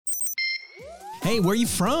Hey, where are you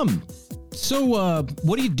from? So,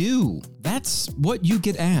 what do you do? That's what you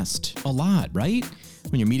get asked a lot, right?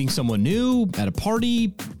 When you're meeting someone new, at a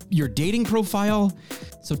party, your dating profile.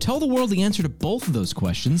 So tell the world the answer to both of those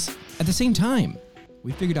questions at the same time.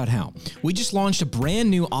 We figured out how. We just launched a brand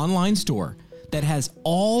new online store that has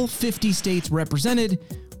all 50 states represented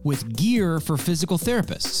with gear for physical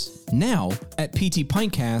therapists. Now at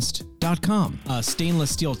ptpintcast.com. A stainless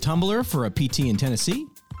steel tumbler for a PT in Tennessee?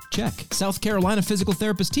 Check. South Carolina physical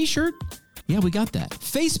therapist t-shirt? Yeah, we got that.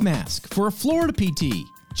 Face mask for a Florida PT?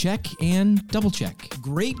 Check and double check.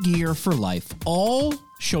 Great gear for life, all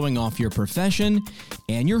showing off your profession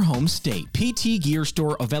and your home state. PT Gear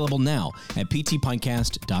Store available now at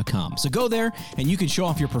ptpintcast.com. So go there and you can show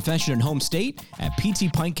off your profession and home state at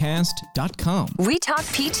ptpintcast.com. We talk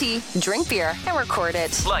PT, drink beer, and record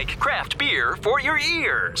it. Like craft beer for your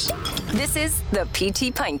ears. This is the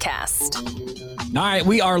PT Pintcast. All right,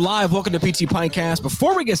 we are live. Welcome to PT Pintcast.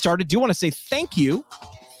 Before we get started, do want to say thank you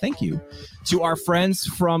to our friends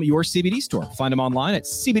from your CBD store. Find them online at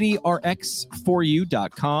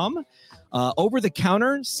cbdrx4u.com.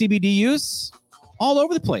 Over-the-counter CBD use all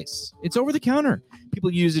over the place. It's over the counter. People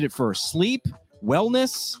using it for sleep,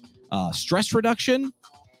 wellness, stress reduction,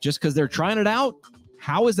 just because they're trying it out.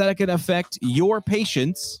 How is that going to affect your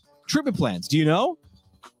patients' treatment plans? Do you know?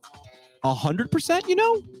 100% you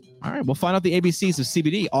know? All right, we'll find out the ABCs of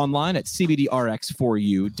CBD online at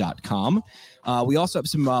cbdrx4u.com. We also have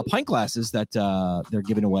some pint glasses that they're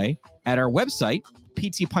giving away at our website,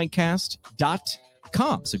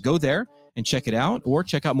 ptpintcast.com. So go there and check it out, or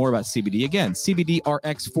check out more about CBD. Again,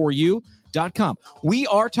 cbdrx4u.com. We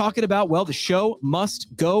are talking about, well, the show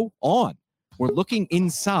must go on. We're looking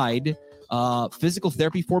inside physical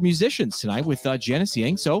therapy for musicians tonight with Janice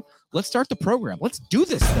Yang. So let's start the program. Let's do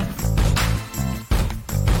this thing.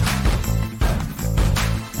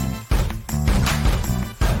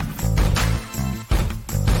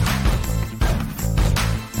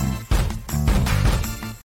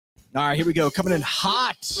 All right, here we go. Coming in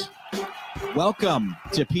hot. Welcome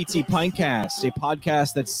to PT Pintcast, a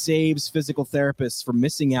podcast that saves physical therapists from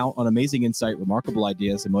missing out on amazing insight, remarkable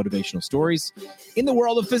ideas, and motivational stories in the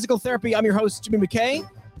world of physical therapy. I'm your host, Jimmy McKay.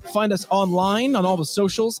 Find us online on all the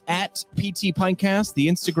socials at PT Pintcast, the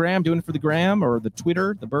Instagram, doing it for the gram, or the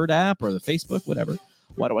Twitter, the Bird app, or the Facebook, whatever.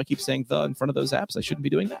 Why do I keep saying the in front of those apps? I shouldn't be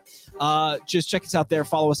doing that. Just check us out there.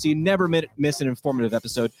 Follow us so you never miss an informative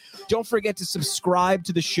episode. Don't forget to subscribe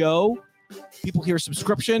to the show. People hear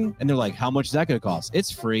subscription, and they're like, how much is that going to cost?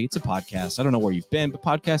 It's free. It's a podcast. I don't know where you've been, but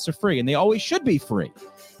podcasts are free, and they always should be free.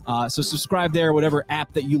 So subscribe there, whatever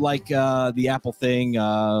app that you like, the Apple thing,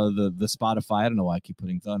 the Spotify. I don't know why I keep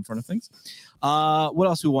putting the in front of things. What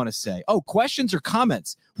else do we want to say? Oh, questions or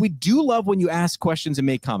comments. We do love when you ask questions and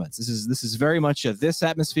make comments. This is very much a this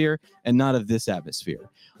atmosphere and not a this atmosphere.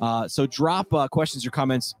 So drop questions or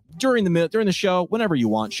comments during the show, whenever you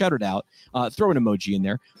want. Shout it out. Throw an emoji in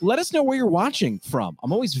there. Let us know where you're watching from.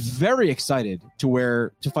 I'm always very excited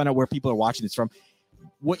to find out where people are watching this from,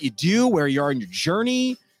 what you do, where you are in your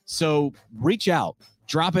journey. So reach out,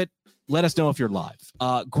 drop it. Let us know if you're live.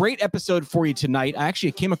 Great episode for you tonight. I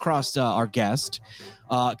actually came across our guest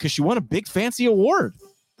because she won a big fancy award.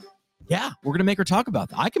 Yeah, we're going to make her talk about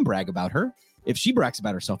that. I can brag about her. If she brags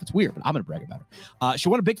about herself, it's weird, but I'm going to brag about her. She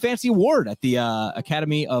won a big fancy award at the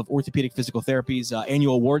Academy of Orthopedic Physical Therapy's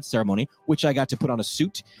annual awards ceremony, which I got to put on a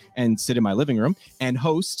suit and sit in my living room and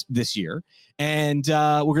host this year. And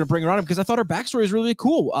we're going to bring her on because I thought her backstory is really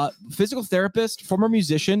cool. Physical therapist, former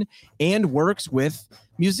musician, and works with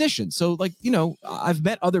musicians. So, I've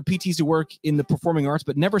met other PTs who work in the performing arts,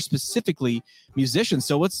 but never specifically musicians.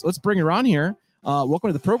 So let's bring her on here. Welcome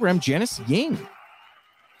to the program, Janice Yang.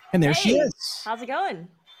 And there she is. How's it going?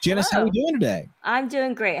 Janice, Hello. how are you doing today? I'm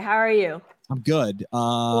doing great. How are you? I'm good.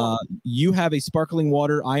 Cool. You have a sparkling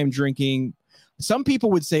water. I am drinking, some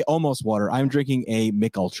people would say almost water. I'm drinking a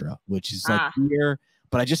Mick Ultra, which is like beer,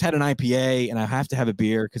 but I just had an IPA and I have to have a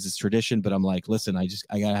beer because it's tradition. But I'm like, listen, I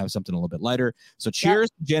got to have something a little bit lighter. So cheers,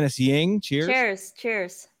 Janice Yang. Cheers.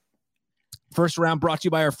 Cheers. First round brought to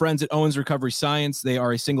you by our friends at Owens Recovery Science. They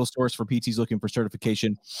are a single source for PTs looking for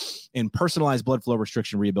certification in personalized blood flow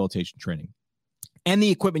restriction rehabilitation training and the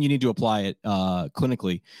equipment you need to apply it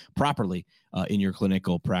clinically properly in your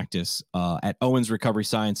clinical practice at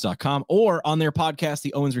owensrecoveryscience.com or on their podcast,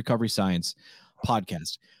 the Owens Recovery Science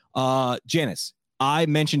podcast. Janice, I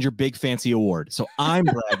mentioned your big fancy award, so I'm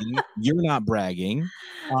bragging. You're not bragging.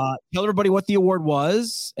 Tell everybody what the award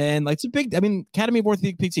was, and it's a big. Academy of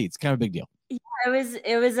Orthopedic PT. It's kind of a big deal. Yeah,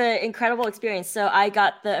 it was an incredible experience. So I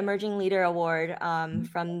got the Emerging Leader Award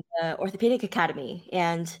from the Orthopedic Academy,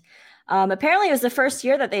 and apparently it was the first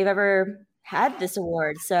year that they've ever had this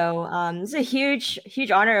award. So it's a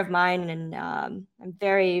huge honor of mine, and I'm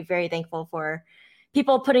very, very thankful for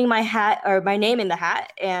people putting my name in the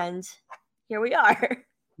hat, and here we are.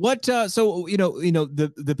 What so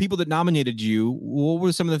the people that nominated you, what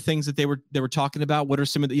were some of the things that they were talking about? What are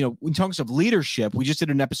some of the, in terms of leadership, we just did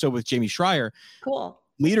an episode with Jamie Schreier. Cool.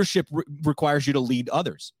 Leadership requires you to lead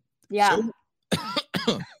others. Yeah.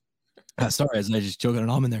 So, sorry, I just joking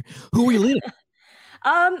an in there. Who were you leading?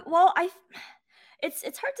 Well,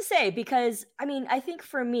 it's hard to say, because I think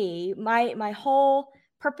for me, my whole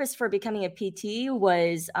purpose for becoming a PT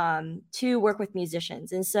was to work with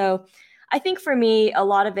musicians. And so I think for me, a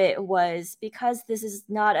lot of it was because this is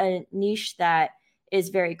not a niche that is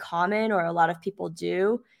very common or a lot of people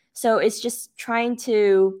do. So it's just trying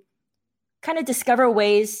to kind of discover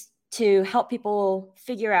ways to help people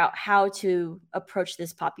figure out how to approach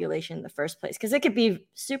this population in the first place. Because it could be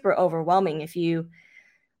super overwhelming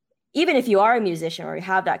even if you are a musician or you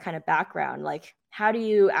have that kind of background. Like, how do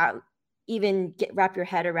you even wrap your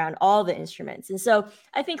head around all the instruments? And so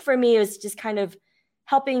I think for me, it was just kind of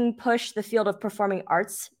helping push the field of performing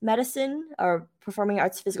arts medicine or performing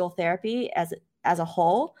arts physical therapy as a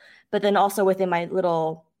whole, but then also within my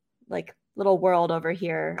little world over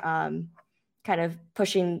here, kind of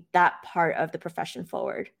pushing that part of the profession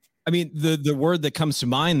forward. I mean, the word that comes to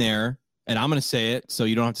mind there, and I'm going to say it so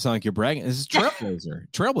you don't have to sound like you're bragging, this is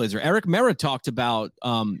trailblazer. Eric Merritt talked about,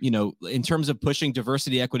 in terms of pushing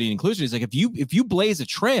diversity, equity, and inclusion. He's like, if you blaze a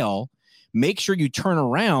trail, make sure you turn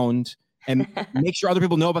around and make sure other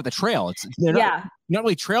people know about the trail. They're not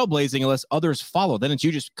really trailblazing unless others follow. Then it's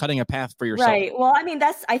you just cutting a path for yourself. Right. Well,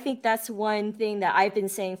 I think that's one thing that I've been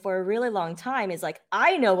saying for a really long time is like,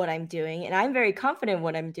 I know what I'm doing and I'm very confident in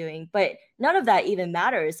what I'm doing, but none of that even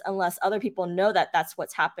matters unless other people know that that's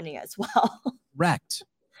what's happening as well. Correct.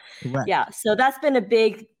 Yeah. So that's been a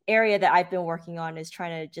big area that I've been working on, is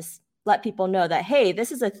trying to just let people know that, hey,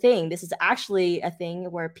 this is a thing. This is actually a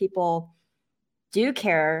thing where people do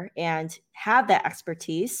care and have that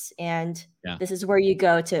expertise, and this is where you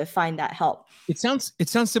go to find that help. It sounds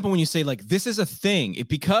simple when you say like this is a thing,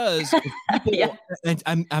 because people, and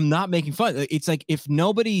I'm not making fun. It's like if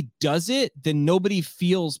nobody does it, then nobody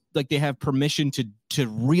feels like they have permission to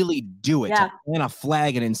really do it, to plant a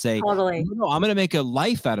flag and say, totally. No, I'm going to make a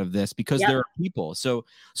life out of this because there are people. So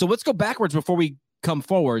let's go backwards before we come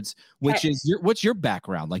forwards, which is what's your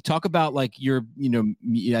background? Like, talk about like your,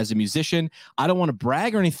 as a musician. I don't want to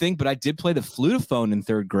brag or anything, but I did play the flutophone in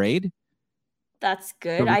 3rd grade. That's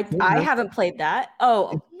good. I haven't played that.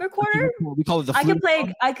 Oh, recorder? We call it the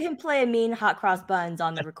flutophone. I can play a mean hot cross buns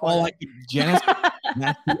on the recorder. Janice,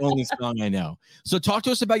 that's the only song I know. So talk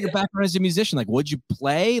to us about your background as a musician. Like, what'd you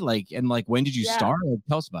play? And when did you start?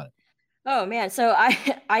 Tell us about it. Oh man. So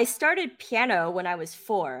I started piano when I was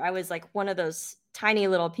 4. I was like one of those tiny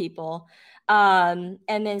little people. And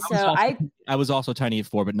then I was also tiny at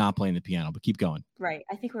 4, but not playing the piano, but keep going. Right.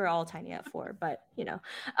 I think we were all tiny at 4, but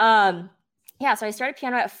so I started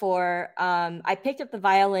piano at 4. I picked up the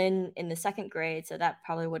violin in the 2nd grade. So that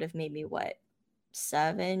probably would have made me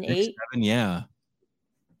 7, 8? 7, yeah.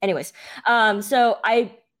 Anyways. So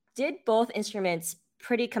I did both instruments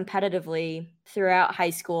pretty competitively throughout high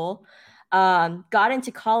school. Got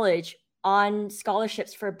into college on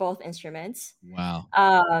scholarships for both instruments. Wow.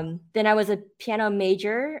 Then I was a piano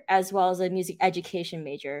major as well as a music education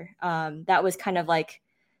major. That was kind of like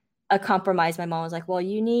a compromise. My mom was like, well,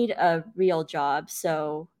 you need a real job,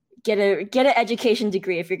 so get an education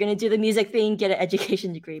degree. If you're going to do the music thing, get an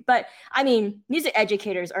education degree. But music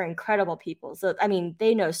educators are incredible people. So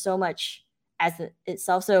they know so much as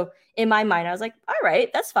itself. So in my mind, I was like, all right,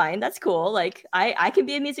 that's fine. That's cool. Like I can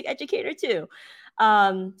be a music educator too.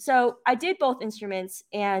 So I did both instruments,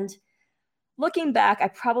 and looking back, I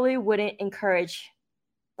probably wouldn't encourage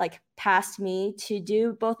past me to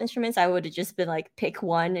do both instruments. I would have just been like, pick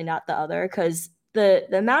one and not the other. Cause the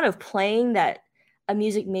amount of playing that a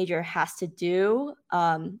music major has to do,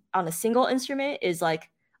 on a single instrument is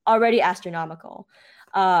already astronomical.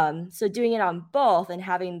 So doing it on both and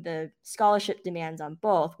having the scholarship demands on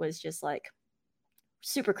both was just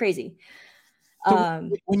super crazy. So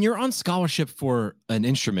when you're on scholarship for an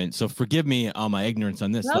instrument, so forgive me on my ignorance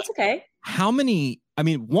on this. No, it's okay. How many?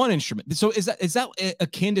 One instrument. So is that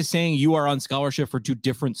akin to saying you are on scholarship for 2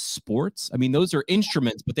 different sports? Those are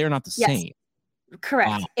instruments, but they're not the same. Correct.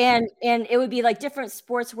 Wow. And it would be different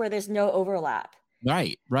sports where there's no overlap.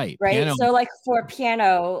 Right. Piano. So for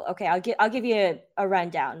piano, okay, I'll give you a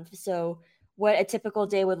rundown. So what a typical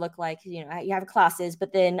day would look like, you have classes,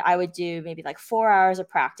 but then I would do maybe 4 hours of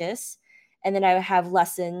practice. And then I would have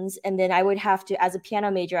lessons. And then I would have to, as a piano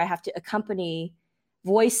major, I have to accompany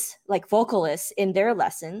vocalists in their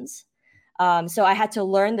lessons. So I had to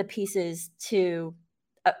learn the pieces to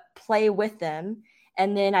play with them.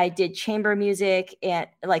 And then I did chamber music and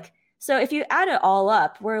so if you add it all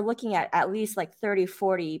up, we're looking at least like 30,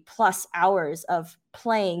 40 plus hours of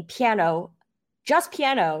playing piano, just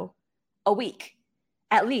piano, a week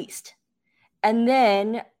at least. And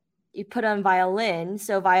then you put on violin.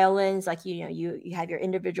 So violins, like, you have your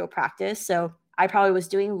individual practice. So I probably was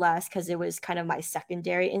doing less because it was kind of my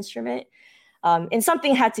secondary instrument. And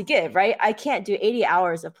something had to give, right? I can't do 80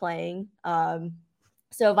 hours of playing.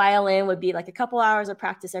 So violin would be like a couple hours of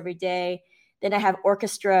practice every day. Then I have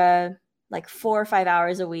orchestra, like 4 or 5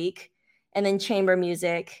 hours a week, and then chamber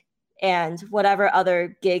music and whatever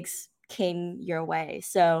other gigs came your way.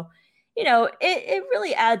 So, it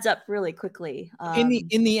really adds up really quickly. In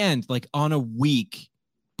the end, like on a week,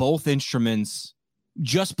 both instruments,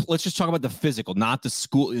 let's just talk about the physical, not the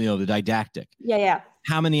school, the didactic. Yeah.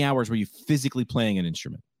 How many hours were you physically playing an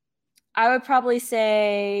instrument? I would probably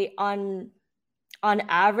say on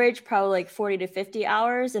average, probably like 40 to 50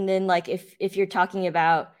 hours. And then like if you're talking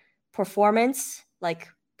about performance, like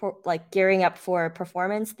gearing up for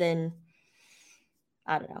performance, then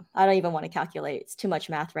I don't know. I don't even want to calculate. It's too much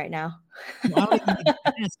math right now.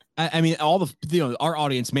 I mean, all the, our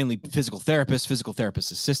audience, mainly physical therapists, physical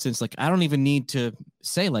therapist assistants. Like, I don't even need to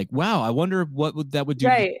say like, wow, I wonder what that would do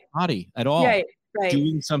to your body at all. Right.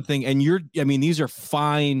 Doing something. And these are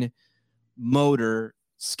fine motor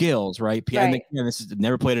skills, right? Piano. Right. This is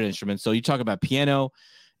never played an instrument. So you talk about piano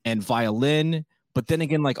and violin, but then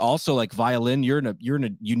again, like also like violin, you're in a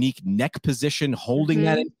unique neck position, holding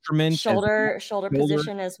that instrument, shoulder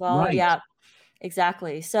position as well. Right. Yeah,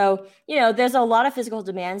 exactly. So, there's a lot of physical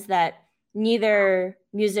demands that neither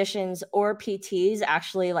musicians or PTs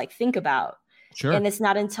actually like think about. Sure. And it's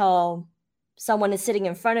not until someone is sitting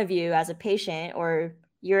in front of you as a patient or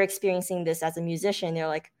you're experiencing this as a musician, they're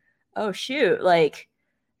like, oh shoot, like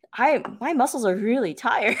my muscles are really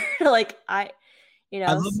tired.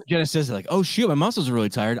 I love what Jenna says, like, oh, shoot, my muscles are really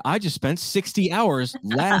tired. I just spent 60 hours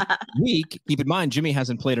last week. Keep in mind, Jimmy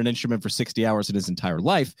hasn't played an instrument for 60 hours in his entire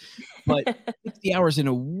life, but 60 hours in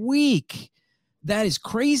a week, that is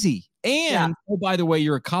crazy. And, oh, by the way,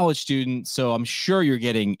 you're a college student, so I'm sure you're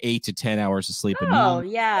getting 8 to 10 hours of sleep. Oh,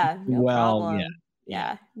 yeah. No problem.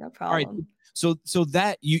 Yeah, no problem. All right. So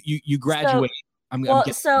that you graduate.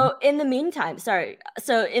 So in the meantime,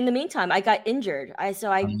 I got injured. I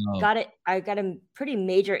got a pretty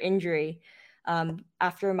major injury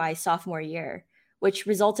after my sophomore year, which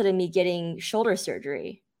resulted in me getting shoulder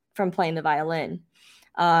surgery from playing the violin.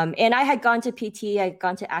 And I had gone to PT, I had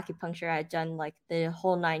gone to acupuncture, I had done like the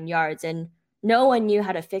whole 9 yards, and no one knew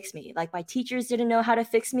how to fix me. Like my teachers didn't know how to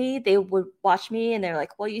fix me. They would watch me and they're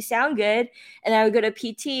like, well, you sound good. And I would go to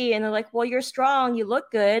PT and they're like, well, you're strong, you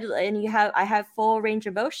look good, and I have full range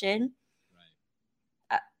of motion.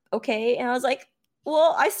 Right. Okay. And I was like,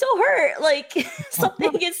 well, I still hurt. Like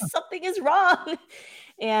something is wrong.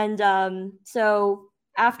 And so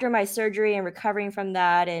after my surgery and recovering from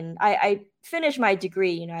that, and I finished my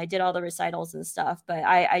degree, I did all the recitals and stuff, but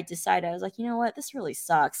I decided, I was like, you know what, this really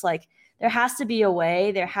sucks. Like, there has to be a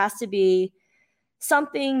way, there has to be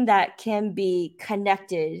something that can be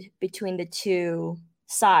connected between the two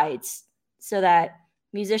sides so that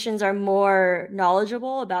musicians are more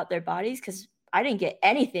knowledgeable about their bodies. Because I didn't get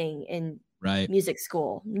anything in music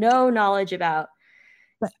school, no knowledge about.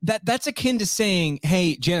 That's akin to saying,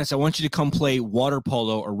 hey, Janice, I want you to come play water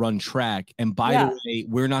polo or run track. And by the way,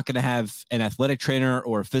 we're not going to have an athletic trainer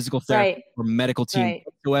or a physical therapist or medical team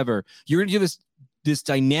whatsoever. You're going to do this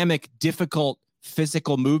dynamic, difficult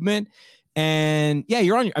physical movement. And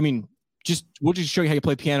you're on we'll just show you how you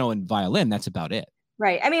play piano and violin. That's about it.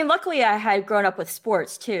 Right. I mean, luckily I had grown up with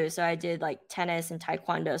sports too. So I did like tennis and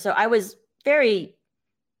taekwondo. So I was very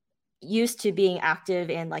used to being active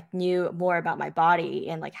and like knew more about my body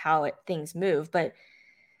and like how things move. But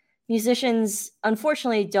musicians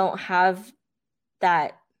unfortunately don't have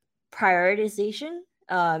that prioritization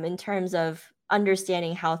in terms of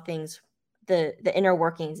understanding how things, the inner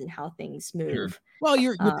workings and how things move. Sure. Well,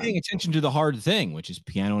 you're paying attention to the hard thing, which is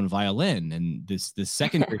piano and violin, and this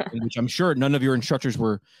secondary thing, which I'm sure none of your instructors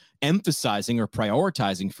were emphasizing or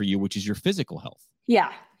prioritizing for you, which is your physical health.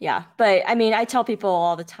 Yeah. But I mean, I tell people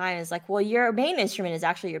all the time, it's like, well, your main instrument is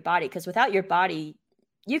actually your body, because without your body,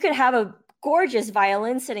 you could have a gorgeous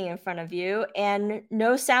violin sitting in front of you and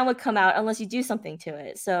no sound would come out unless you do something to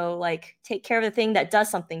it. So like, take care of the thing that does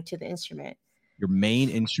something to the instrument. Your main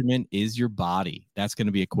instrument is your body. That's going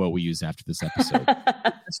to be a quote we use after this episode.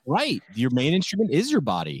 That's right. Your main instrument is your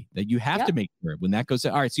body. That you have to make sure when that goes.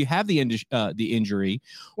 All right. So you have the injury.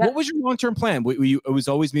 Yep. What was your long-term plan? It was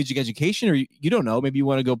always music education, or you don't know? Maybe you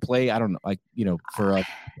want to go play. I don't know, like for a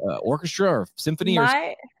orchestra or symphony.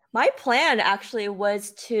 My plan actually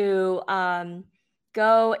was to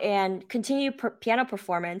go and continue piano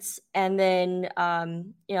performance. And then,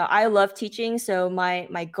 I love teaching. So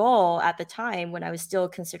my goal at the time when I was still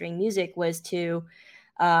considering music was to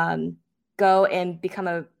go and become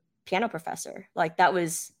a piano professor. Like that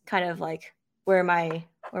was kind of like where my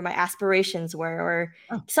aspirations were, or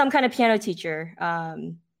some kind of piano teacher.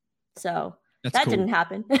 So that cool. Didn't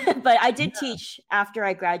happen, but I did teach after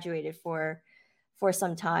I graduated for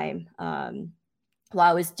some time. While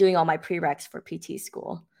I was doing all my prereqs for PT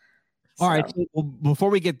school. All right. So, well, before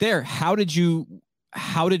we get there, how did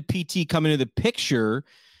PT come into the picture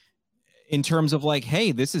in terms of like,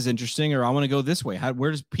 hey, this is interesting, or I want to go this way?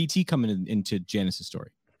 Where does PT come into Janice's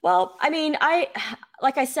story? Well, I mean,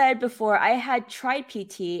 like I said before, I had tried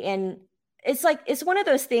PT, and it's one of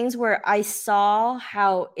those things where I saw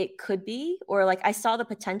how it could be, or like I saw the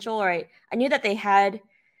potential, or I knew that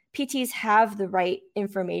PTs have the right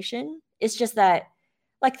information. It's just that,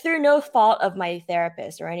 like, through no fault of my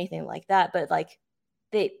therapist or anything like that, but like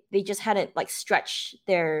they just hadn't like stretched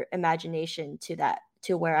their imagination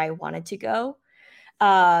to where I wanted to go.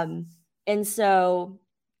 And so,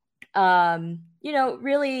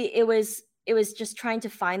 really it was just trying to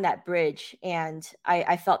find that bridge. And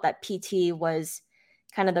I felt that PT was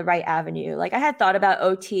kind of the right avenue. Like I had thought about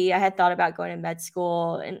OT, I had thought about going to med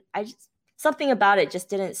school, and something about it just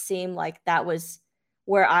didn't seem like that was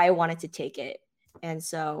where I wanted to take it. And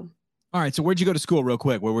so, all right. So where'd you go to school real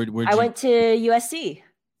quick? I went to USC.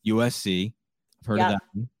 I've heard of that.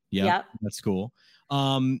 Yep. That's cool.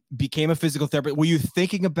 Became a physical therapist. Were you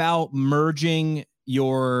thinking about merging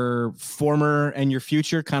your former and your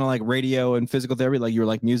future, kind of like radio and physical therapy? Like you were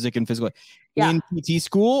like music and physical in PT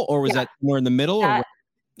school, or was that more in the middle?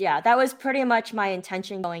 That was pretty much my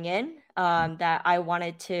intention going in, that I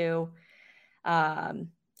wanted to, I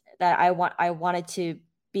wanted to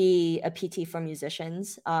be a PT for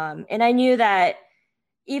musicians. And I knew that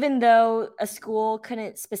even though a school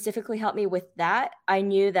couldn't specifically help me with that, I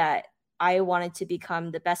knew that I wanted to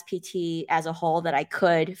become the best PT as a whole that I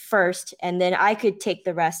could first, and then I could take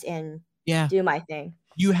the rest and do my thing.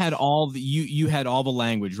 You had all the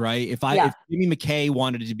language, right? If Jimmy McKay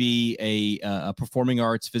wanted to be a performing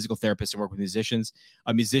arts physical therapist and work with musicians,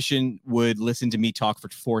 a musician would listen to me talk for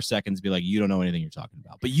 4 seconds and be like, you don't know anything you're talking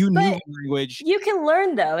about. But you knew the language. You can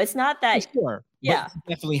learn though. It's not that sure. Yeah. But you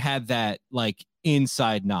definitely had that like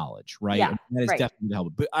inside knowledge, right? Yeah. And that is definitely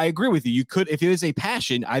helpful. But I agree with you. You could, if it is a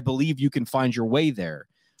passion, I believe you can find your way there.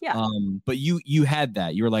 Yeah. But you had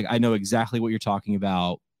that. You were like, I know exactly what you're talking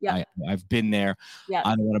about. Yeah. I've been there. Yeah.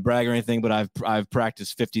 I don't want to brag or anything, but I've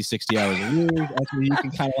practiced 50, 60 hours a week. That's where you can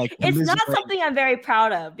kind of like. It's not something I'm very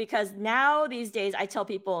proud of, because now these days I tell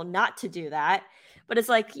people not to do that. But it's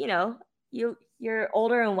like, you're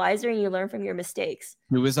older and wiser, and you learn from your mistakes.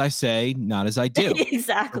 Do as I say, not as I do.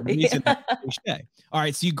 Exactly. All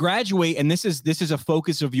right. So you graduate, and this is a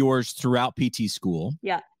focus of yours throughout PT school.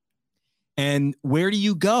 Yeah. And where do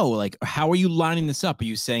you go? Like, how are you lining this up? Are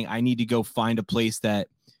you saying I need to go find a place that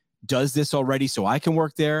does this already so I can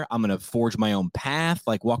work there? I'm going to forge my own path.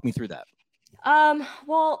 Like, walk me through that.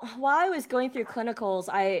 Well, while I was going through clinicals,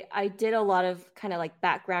 I did a lot of kind of like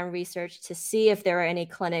background research to see if there are any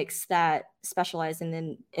clinics that specialize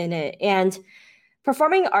in it. And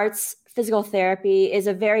performing arts physical therapy is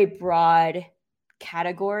a very broad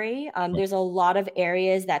category. There's a lot of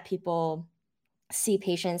areas that people see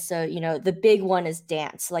patients. So, the big one is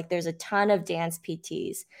dance. Like there's a ton of dance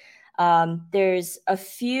PTs. There's a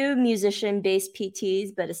few musician-based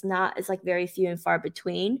PTs, but it's like very few and far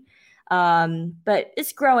between. But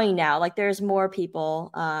it's growing now. Like there's more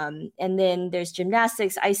people. And then there's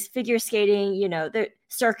gymnastics, ice figure skating, the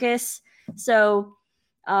circus. So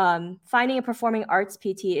finding a performing arts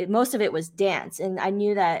PT, most of it was dance. And I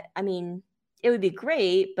knew that, it would be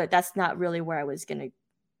great, but that's not really where I was going to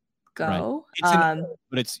go. Right.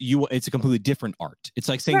 But it's a completely different art. It's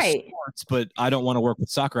like saying sports, but I don't want to work with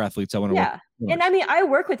soccer athletes. I want to work with and I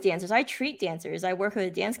work with dancers. I treat dancers. I work with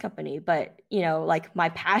a dance company, but like my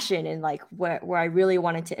passion and like where I really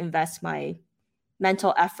wanted to invest my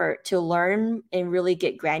mental effort to learn and really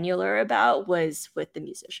get granular about was with the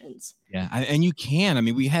musicians. Yeah. And you can.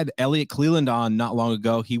 We had Elliot Cleland on not long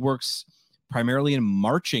ago. He works primarily in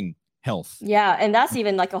marching health. Yeah. And that's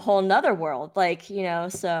even like a whole nother world. Like,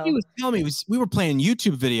 so he was telling me we were playing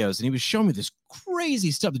YouTube videos and he was showing me this crazy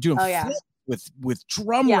stuff. They're doing with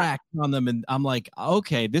drum Yeah. racks on them, and I'm like,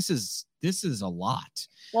 okay, this is a lot.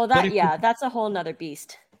 Well, that's a whole nother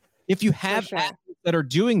beast. If you have sure. athletes that are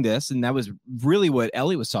doing this, and that was really what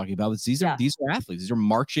Elliot was talking about, is these are athletes, these are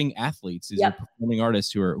marching athletes, these are performing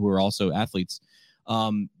artists who are also athletes.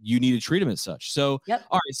 You need to treat them as such. So, all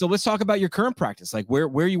right, so let's talk about your current practice. Like, where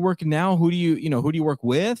are you working now? Who do you work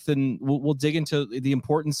with? And we'll dig into the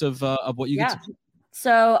importance of what you get to do.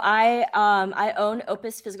 So I own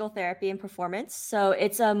Opus Physical Therapy and Performance. So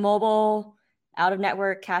it's a mobile, out of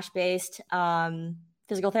network, cash based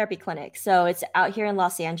physical therapy clinic. So it's out here in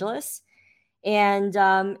Los Angeles, and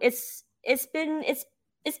it's been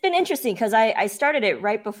interesting because I started it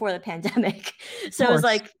right before the pandemic. So it was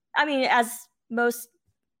like, I mean, as most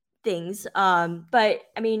things, but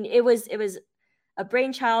I mean, it was a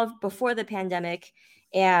brainchild before the pandemic,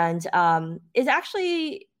 and it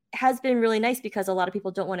actually has been really nice because a lot of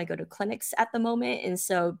people don't want to go to clinics at the moment, and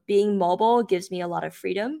so being mobile gives me a lot of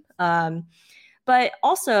freedom. But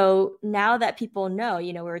also, now that people know,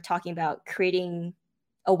 we were talking about creating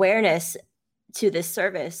awareness to this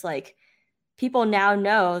service, like people now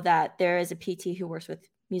know that there is a PT who works with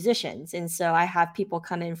musicians. And so I have people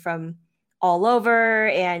come in from all over,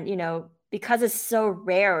 and, because it's so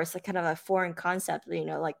rare, it's like kind of a foreign concept,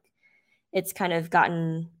 like it's kind of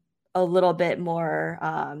gotten a little bit more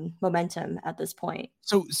momentum at this point.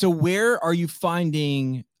 So where are you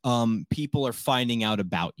finding people are finding out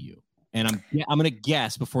about you? And I'm going to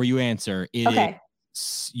guess before you answer. You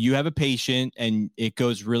have a patient and it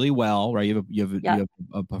goes really well, right? You have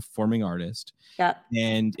a performing artist. Yeah.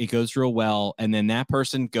 And it goes real well. And then that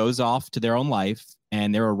person goes off to their own life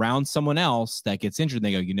and they're around someone else that gets injured. And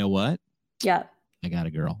they go, you know what? Yeah. I got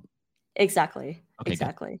a girl. Exactly. Okay,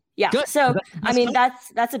 exactly. Good. Yeah. Good. So, I mean,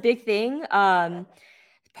 that's a big thing.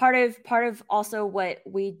 Part of also what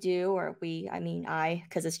we do, or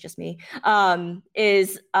because it's just me,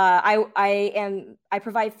 is I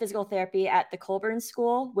provide physical therapy at the Colburn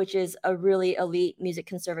School, which is a really elite music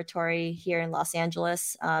conservatory here in Los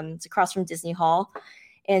Angeles. It's across from Disney Hall.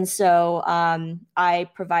 And so I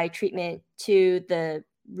provide treatment to the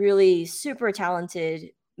really super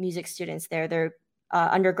talented music students there. They're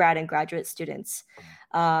undergrad and graduate students.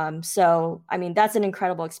 So, I mean, that's an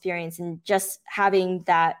incredible experience. And just having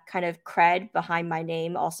that kind of cred behind my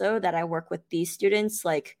name also, that I work with these students,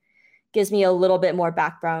 like gives me a little bit more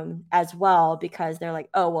background as well, because they're like,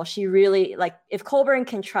 oh, well, she really, like, if Colburn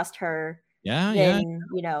can trust her, then,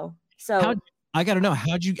 so. I got to know,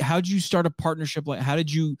 how'd you start a partnership? Like, how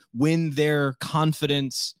did you win their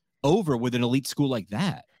confidence over with an elite school like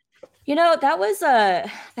that? That was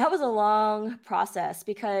a long process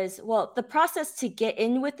because, well, the process to get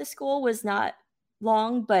in with the school was not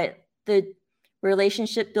long, but the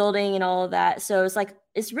relationship building and all of that. So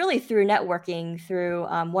it's really through networking through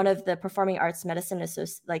one of the Performing Arts Medicine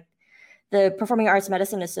the Performing Arts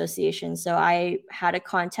Medicine Association. So I had a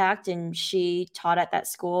contact and she taught at that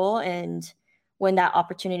school. And when that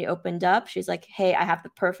opportunity opened up, she's like, hey, I have the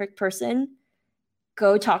perfect person.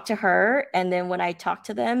 Go talk to her. And then when I talked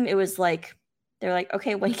to them, it was like, they're like,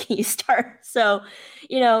 okay, when can you start? So,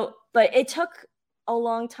 but it took a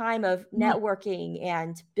long time of networking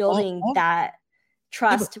and building that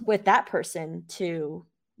trust with that person to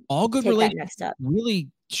all good relationships really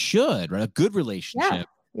should, right? A good relationship.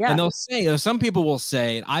 Yeah. And they'll say, some people will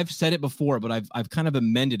say, and I've said it before, but I've kind of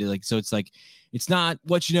amended it. Like, so it's like, it's not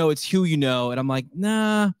what you know, it's who you know. And I'm like,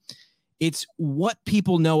 nah, it's what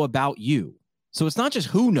people know about you. So it's not just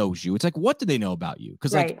who knows you. It's like, what do they know about you?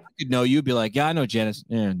 Because like, I could know you, be like, yeah, I know Janice.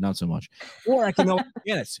 Not so much. Or I can know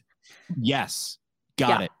Janice. Yes.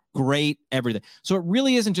 Got it. Great. Everything. So it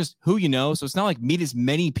really isn't just who you know. So it's not like meet as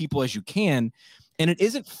many people as you can. And it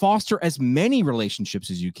isn't foster as many relationships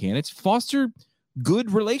as you can. It's foster good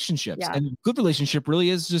relationships. Yeah. And good relationship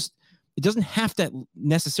really is just, it doesn't have to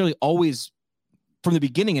necessarily always, from the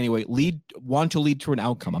beginning anyway, want to lead to an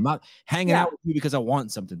outcome. I'm not hanging out with you because I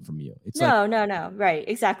want something from you. It's no. Right.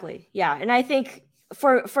 Exactly. Yeah. And I think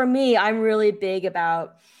for me, I'm really big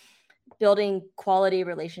about building quality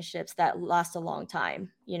relationships that last a long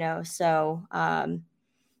time, so, and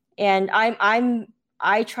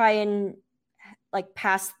I try and like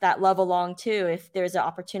pass that love along too. If there's an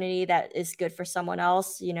opportunity that is good for someone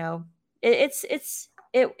else,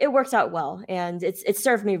 it works out well, and it's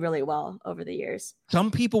served me really well over the years.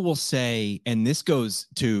 Some people will say, and this goes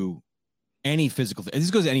to any this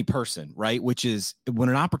goes to any person, right? Which is when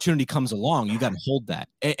an opportunity comes along, you got to hold that.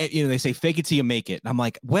 They say, fake it till you make it. And I'm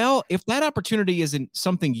like, well, if that opportunity isn't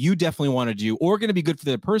something you definitely want to do or going to be good for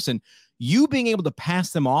the person, you being able to pass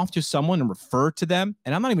them off to someone and refer to them.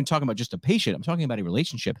 And I'm not even talking about just a patient. I'm talking about a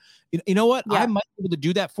relationship. You know what? Yeah. I might be able to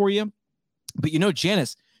do that for you. But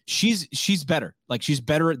Janice, she's better. Like, she's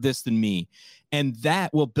better at this than me. And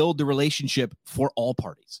that will build the relationship for all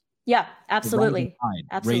parties. Yeah, absolutely. Raises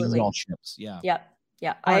Absolutely. all ships. Yeah. Yep.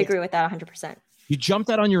 Yeah. I agree with that 100%. You jumped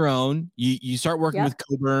out on your own. You start working with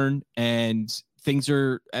Coburn, and things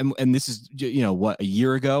are, and this is, what, a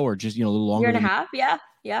year ago, or just, a little longer? Year and a half. Yeah.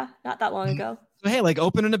 Yeah. Not that long ago. So, hey, like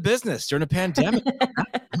opening a business during a pandemic.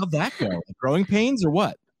 How'd that go? Like growing pains or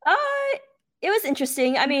what? It was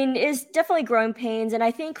interesting. I mean, it's definitely growing pains. And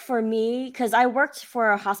I think for me, because I worked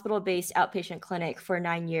for a hospital-based outpatient clinic for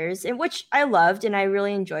 9 years, in which I loved and I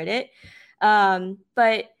really enjoyed it.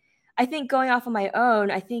 But I think going off on my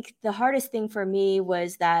own, I think the hardest thing for me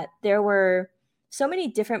was that there were so many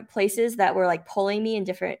different places that were like pulling me in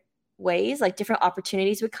different ways, like different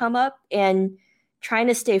opportunities would come up, and trying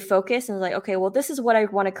to stay focused and like, okay, well, this is what I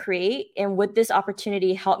want to create. And would this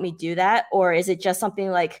opportunity help me do that? Or is it just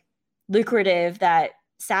something like lucrative that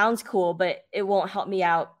sounds cool, but it won't help me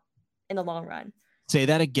out in the long run? Say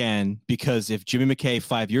that again, because if Jimmy McKay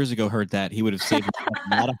 5 years ago heard that, he would have saved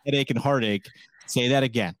a lot of headache and heartache. Say that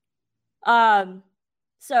again.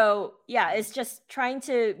 So yeah, it's just trying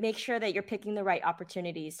to make sure that you're picking the right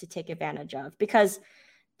opportunities to take advantage of, because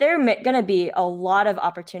there are going to be a lot of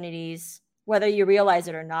opportunities, whether you realize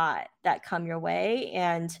it or not, that come your way.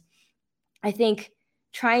 And I think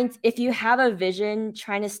if you have a vision,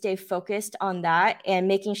 trying to stay focused on that and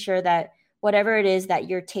making sure that whatever it is that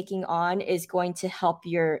you're taking on is going to help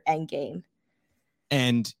your end game.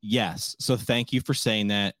 And yes, so thank you for saying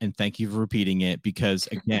that, and thank you for repeating it, because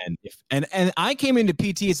again, and I came into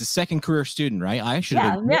PT as a second career student, right? I should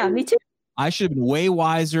have been, me too. I should have been way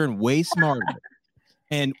wiser and way smarter.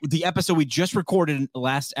 And the episode we just recorded in the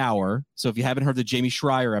last hour, so if you haven't heard the Jamie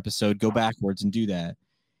Schreier episode, go backwards and do that.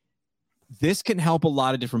 This can help a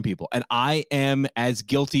lot of different people. And I am as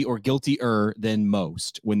guilty or guiltier than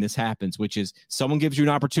most when this happens, which is someone gives you an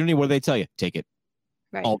opportunity. What do they tell you? Take it.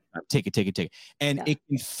 Right. Take it. And it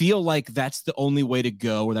can feel like that's the only way to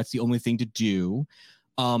go, or that's the only thing to do.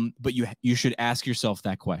 But you should ask yourself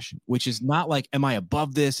that question, which is not like, am I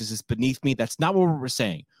above this? Is this beneath me? That's not what we're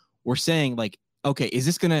saying. We're saying like, okay, is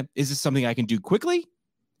this something I can do quickly?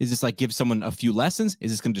 Is this like give someone a few lessons? Is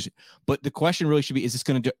this going to? But the question really should be: is this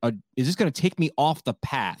going to take me off the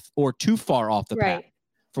path, or too far off the path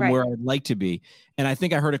from where I'd like to be? And I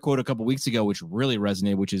think I heard a quote a couple weeks ago, which really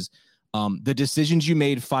resonated, which is, "The decisions you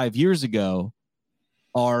made 5 years ago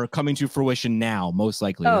are coming to fruition now, most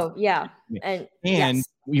likely." Oh yeah, and yes.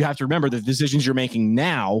 You have to remember the decisions you're making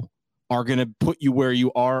now are going to put you where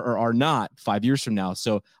you are or are not 5 years from now.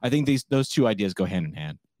 So I think those two ideas go hand in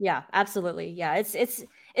hand. Yeah, absolutely. Yeah,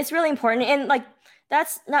 it's really important. And like,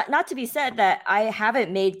 that's not to be said that I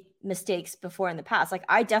haven't made mistakes before in the past. Like,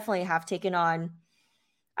 I definitely have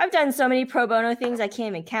I've done so many pro bono things I can't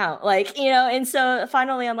even count. Like, and so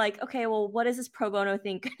finally I'm like, okay, well, what is this pro bono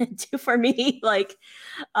thing going to do for me? Like,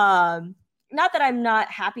 not that I'm not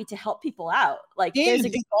happy to help people out. Like,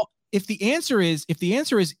 if the answer is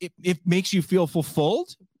it makes you feel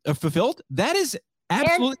fulfilled, that is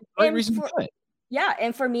absolutely the right reason to do it. Yeah.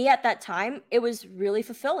 And for me at that time, it was really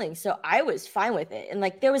fulfilling. So I was fine with it. And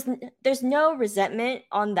like, there's no resentment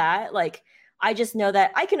on that. Like, I just know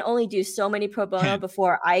that I can only do so many pro bono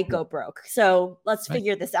before I go broke. So let's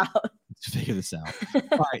figure this out.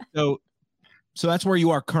 All right. So that's where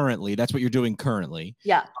you are currently. That's what you're doing currently.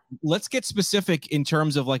 Yeah. Let's get specific in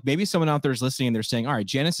terms of like, maybe someone out there is listening and they're saying, all right,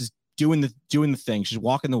 Janice is doing the thing. She's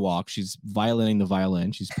walking the walk. She's violining the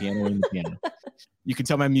violin. She's pianoing the piano. You can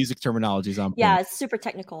tell my music terminology is on point. Yeah, it's super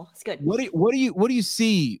technical. It's good. What do you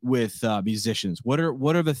see with musicians? What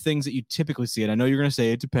are the things that you typically see? And I know you're going to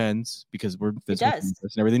say it depends, because we're physical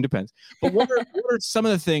and everything depends. But what are some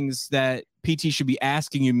of the things that PT should be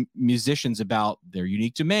asking you musicians about their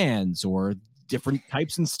unique demands or different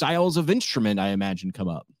types and styles of instrument, I imagine, come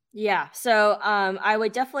up? Yeah. So I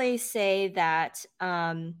would definitely say that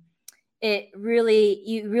you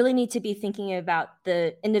really need to be thinking about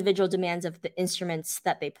the individual demands of the instruments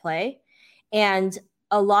that they play. And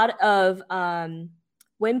a lot of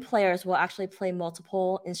wind players will actually play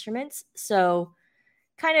multiple instruments. So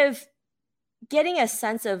kind of getting a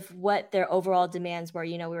sense of what their overall demands were.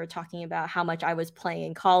 We were talking about how much I was playing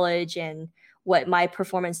in college and what my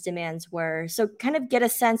performance demands were. So kind of get a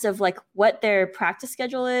sense of like what their practice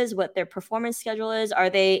schedule is, what their performance schedule is.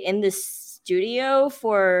 Are they in this studio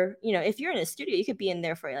for, if you're in a studio, you could be in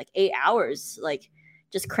there for like 8 hours, like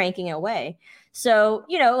just cranking away. So,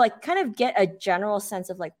 like kind of get a general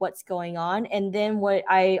sense of like what's going on. And then what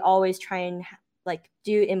I always try and like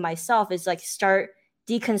do in myself is like start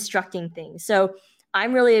deconstructing things. So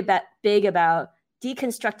I'm really big about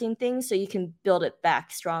deconstructing things so you can build it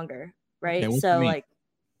back stronger. right? Okay, what do So you mean? like,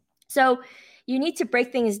 so you need to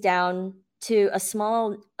break things down to a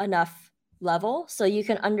small enough level so you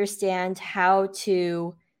can understand how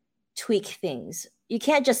to tweak things. You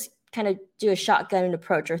can't just kind of do a shotgun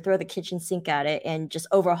approach or throw the kitchen sink at it and just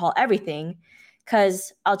overhaul everything.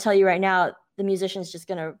 Because I'll tell you right now, the musician's just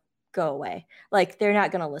going to go away. Like they're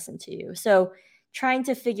not going to listen to you. So trying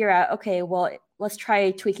to figure out, okay, well, let's try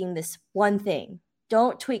tweaking this one thing.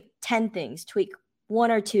 Don't tweak 10 things, tweak one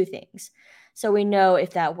or two things. So we know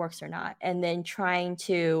if that works or not. And then trying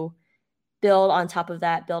to build on top of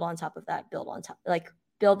that, build on top of that, build on top, like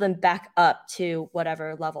build them back up to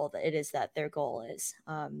whatever level that it is that their goal is.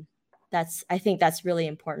 I think that's really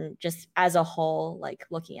important just as a whole, like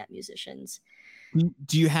looking at musicians.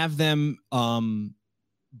 Do you have them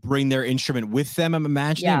bring their instrument with them? I'm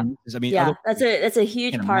imagining. Yeah. I mean, yeah, that's a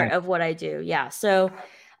huge Can't part imagine. of what I do. Yeah. So,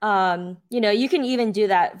 you can even do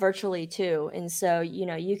that virtually too. And so,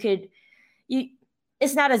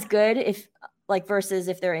 it's not as good if like versus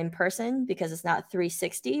if they're in person because it's not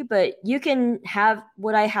 360, but you can have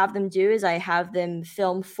what I have them do is I have them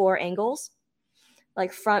film 4 angles,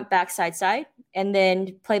 like front, back, side, side, and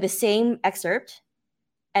then play the same excerpt.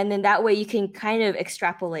 And then that way you can kind of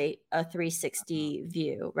extrapolate a 360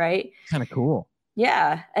 view, right? Kind of cool.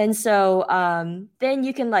 Yeah. And so then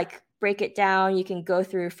you can like break it down. You can go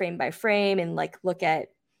through frame by frame and like look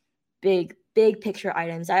at big picture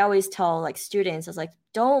items. I always tell like students, I was like,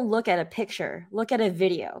 don't look at a picture, look at a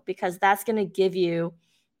video, because that's going to give you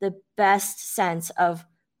the best sense of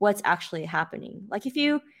what's actually happening. Like if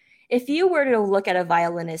you were to look at a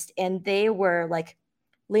violinist and they were like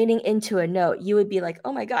leaning into a note, you would be like,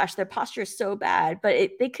 oh my gosh, their posture is so bad.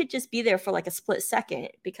 But they could just be there for like a split second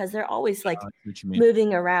because they're always like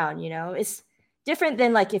moving around, It's different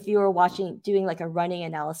than like if you were doing like a running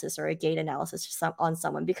analysis or a gait analysis on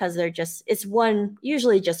someone, because it's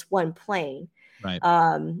usually just one plane. Right.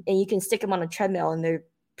 And you can stick them on a treadmill and they're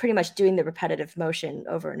pretty much doing the repetitive motion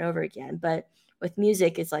over and over again. But with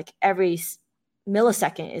music, it's like every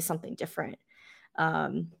millisecond is something different.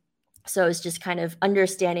 So it's just kind of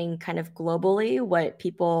understanding kind of globally what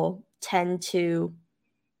people tend to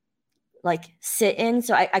like sit in.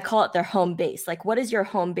 So I call it their home base. Like, what is your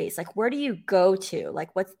home base? Like, where do you go to?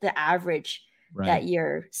 Like, what's the average that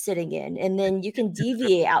you're sitting in? And then you can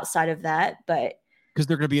deviate outside of that, but because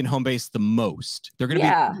they're going to be in home base the most. They're going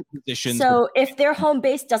to be musicians. So if their home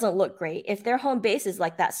base doesn't look great, if their home base is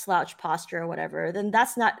like that slouch posture or whatever, then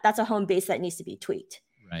that's a home base that needs to be tweaked.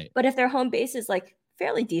 Right. But if their home base is like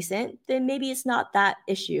fairly decent, then maybe it's not that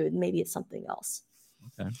issue. Maybe it's something else.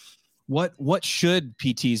 Okay. What should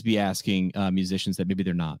PTs be asking musicians that maybe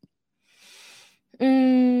they're not?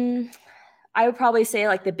 I would probably say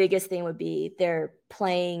like the biggest thing would be their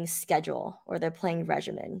playing schedule or their playing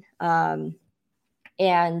regimen.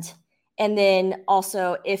 And then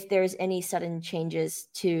also if there's any sudden changes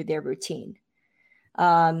to their routine.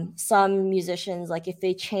 Some musicians, like if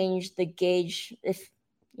they change the gauge, if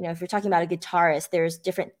you're talking about a guitarist, there's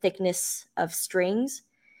different thickness of strings.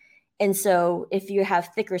 And so if you have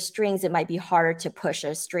thicker strings, it might be harder to push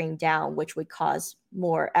a string down, which would cause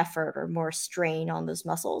more effort or more strain on those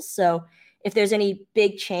muscles. So if there's any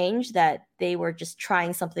big change that they were just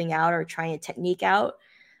trying something out or trying a technique out,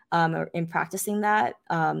 or in practicing that,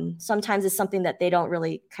 sometimes it's something that they don't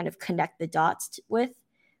really kind of connect the dots with,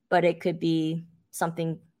 but it could be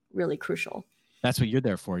something really crucial. That's what you're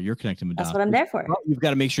there for. You're connecting the dots. That's what I'm there for. Well, you've got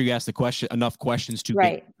to make sure you ask enough questions to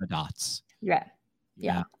get the dots. Yeah.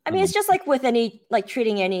 I mean, it's just like with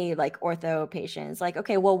treating any like ortho patients, like,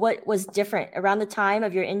 okay, well, what was different around the time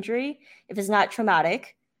of your injury? If it's not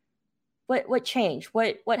traumatic, what changed?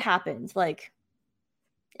 What happened? Like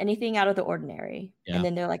anything out of the ordinary. Yeah. And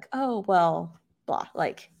then they're like, oh, well, blah,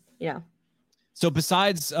 So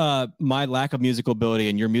besides my lack of musical ability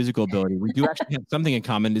and your musical ability, we do actually have something in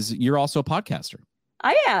common, is you're also a podcaster.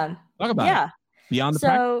 I am. Talk about it. Beyond the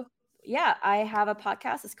Practice. Yeah, I have a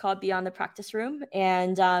podcast. It's called Beyond the Practice Room.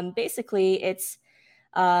 And basically it's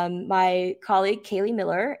my colleague, Kaylee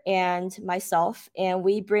Miller, and myself. And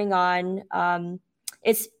we bring on,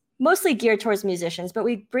 it's mostly geared towards musicians, but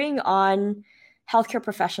we bring on healthcare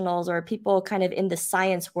professionals or people kind of in the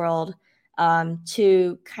science world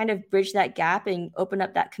to kind of bridge that gap and open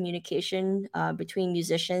up that communication between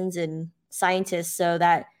musicians and scientists, so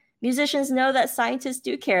that musicians know that scientists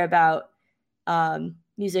do care about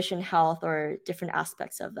musician health or different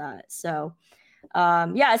aspects of that. So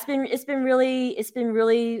it's been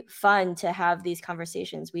really fun to have these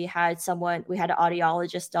conversations. We had an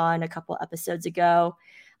audiologist on a couple episodes ago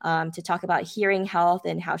to talk about hearing health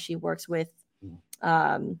and how she works with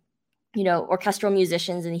orchestral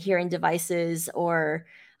musicians and hearing devices, or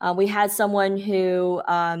We had someone who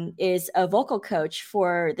is a vocal coach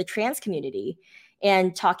for the trans community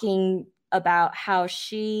and talking about how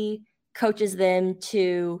she coaches them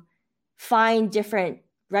to find different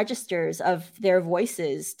registers of their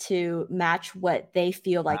voices to match what they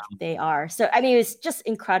feel like they are. So, I mean, it's just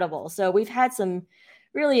incredible. So we've had some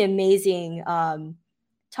really amazing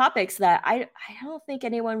topics that I don't think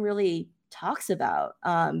anyone really talks about.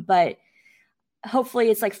 But hopefully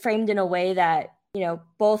it's like framed in a way that, you know,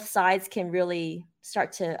 both sides can really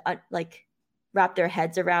start to like wrap their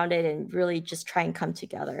heads around it and really just try and come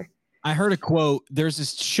together. I heard a quote. There's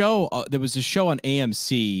this show. There was a show on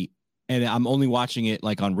AMC, and I'm only watching it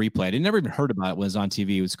like on replay. I never even heard about it when it was on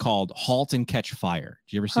TV. It was called Halt and Catch Fire.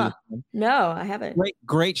 Did you ever see it? No, I haven't.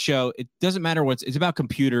 Great show. It doesn't matter it's about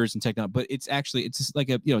computers and technology, but it's just like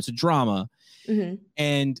it's a drama. Mm-hmm.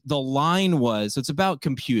 And the line was, so it's about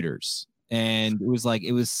computers. And it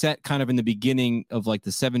was set kind of in the beginning of like the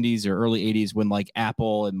 70s or early 80s when like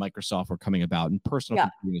Apple and Microsoft were coming about and personal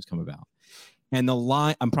computing was coming about. And the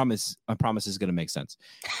line, I promise is going to make sense.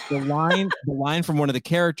 The line from one of the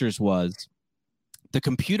characters was, the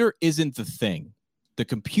computer isn't the thing. The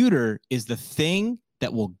computer is the thing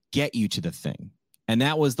that will get you to the thing. And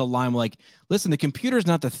that was the line, like, listen, the computer's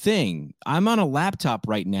not the thing. I'm on a laptop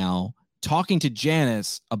right now talking to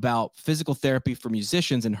Janice about physical therapy for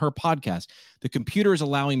musicians and her podcast. The computer is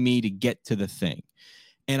allowing me to get to the thing.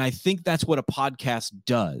 And I think that's what a podcast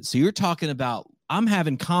does. So you're talking about, I'm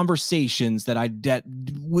having conversations that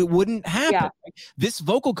wouldn't happen. Yeah. This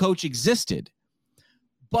vocal coach existed,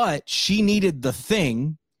 but she needed the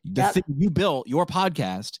thing thing you built, your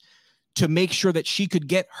podcast, to make sure that she could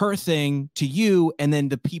get her thing to you and then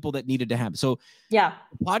the people that needed to have it. So the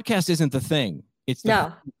podcast isn't the thing. It's the thing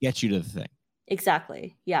that gets you to the thing.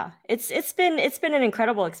 Exactly. Yeah. It's been an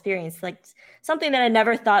incredible experience. Like something that I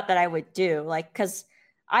never thought that I would do. Like, cause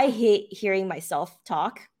I hate hearing myself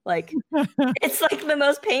talk. Like it's like the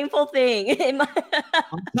most painful thing. I'll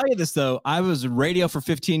tell you this though. I was in radio for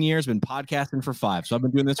 15 years, been podcasting for 5. So I've been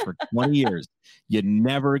doing this for 20 years. You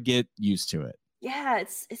never get used to it. Yeah,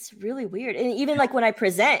 it's really weird. And even like when I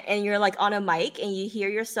present and you're like on a mic and you hear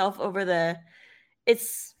yourself over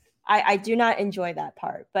I do not enjoy that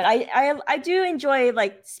part, but I do enjoy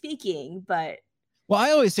like speaking, but. Well,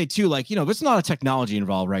 I always say too, like, there's a lot of technology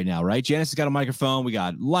involved right now, right? Janice has got a microphone, we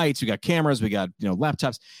got lights, we got cameras, we got,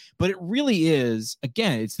 laptops, but it really is,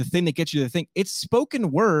 again, it's the thing that gets you to the thing. It's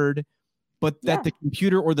spoken word, but that the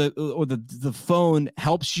computer or the phone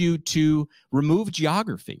helps you to remove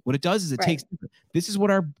geography. What it does is it takes, this is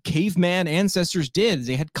what our caveman ancestors did.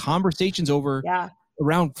 They had conversations over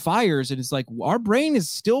around fires, and it's like our brain is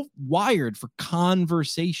still wired for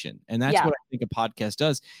conversation, and that's what I think a podcast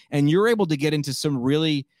does. And you're able to get into some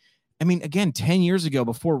really, I mean, again, 10 years ago,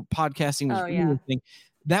 before podcasting was really a thing,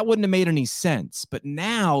 that wouldn't have made any sense. But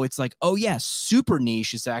now it's like, oh yeah, super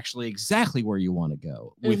niche is actually exactly where you want to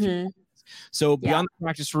go with So Beyond the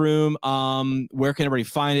Practice Room, where can everybody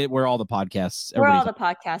find it? Where are all the podcasts? Where all the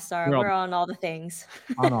podcasts are. We're on all the things.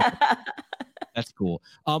 That's cool.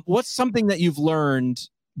 What's something that you've learned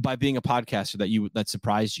by being a podcaster that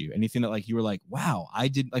surprised you? Anything that like you were like, wow, I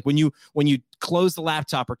did, like when you closed the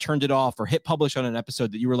laptop or turned it off or hit publish on an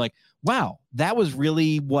episode that you were like, wow, that was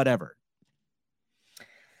really whatever.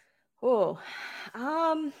 Oh,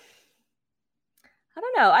 I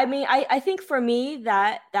don't know. I mean, I think for me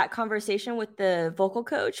that conversation with the vocal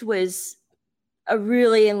coach was a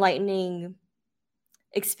really enlightening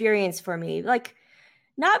experience for me. Like,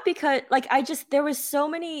 not because like there were so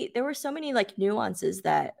many like nuances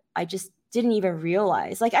that I just didn't even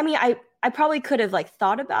realize. Like, I mean, I probably could have like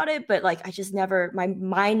thought about it, but like my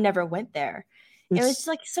mind never went there. It was just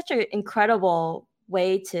like such an incredible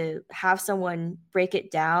way to have someone break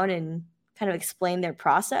it down and kind of explain their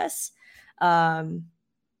process.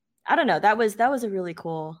 I don't know. That was a really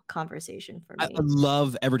cool conversation for me. I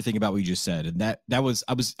love everything about what you just said. And that was,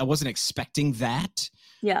 I wasn't expecting that.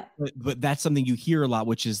 Yeah. But that's something you hear a lot,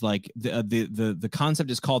 which is like the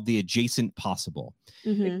concept is called the adjacent possible.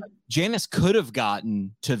 Mm-hmm. Janice could have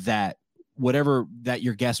gotten to that, whatever that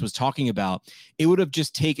your guest was talking about. It would have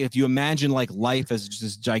just taken, if you imagine like life as just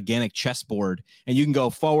this gigantic chessboard and you can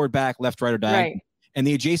go forward, back, left, right, or diagonal. Right. And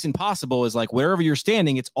the adjacent possible is like wherever you're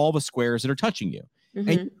standing, it's all the squares that are touching you. Mm-hmm.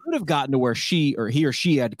 And you could have gotten to where he or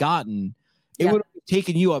she had gotten. It would have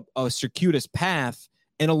taken you a circuitous path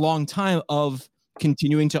and a long time of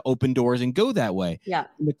continuing to open doors and go that way. Yeah.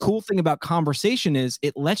 And the cool thing about conversation is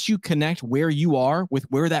it lets you connect where you are with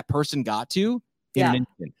where that person got to in an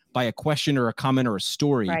instant by a question or a comment or a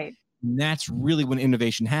story. Right. And that's really when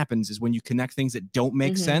innovation happens, is when you connect things that don't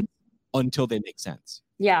make sense until they make sense.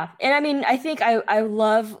 Yeah. And I mean, I think I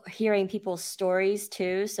love hearing people's stories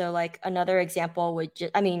too. So like another example would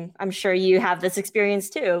just, I mean, I'm sure you have this experience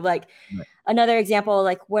too. Like Right. another example,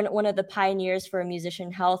 like one of the pioneers for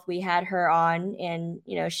musician health, we had her on, and,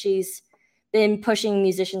 you know, she's been pushing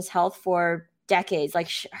musicians health for decades.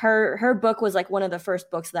 Like her book was like one of the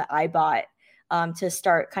first books that I bought to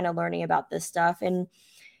start kind of learning about this stuff. And,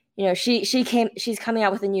 you know, she's coming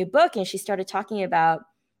out with a new book, and she started talking about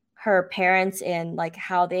her parents and like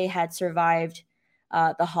how they had survived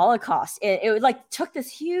the Holocaust. It like took this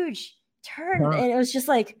huge turn, Sure. and it was just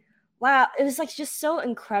like, wow, it was like just so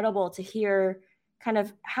incredible to hear kind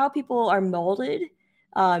of how people are molded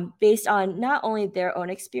based on not only their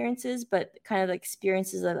own experiences, but kind of the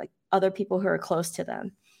experiences of like other people who are close to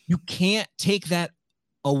them. You can't take that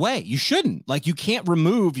away. You shouldn't. Like, you can't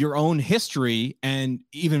remove your own history and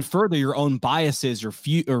even further your own biases or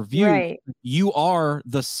views. Right. You are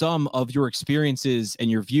the sum of your experiences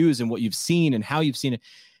and your views and what you've seen and how you've seen it.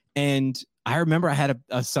 And I remember I had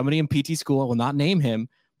somebody in PT school, I will not name him,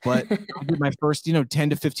 but I did my first, 10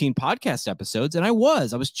 to 15 podcast episodes. And I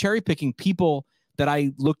was cherry picking people that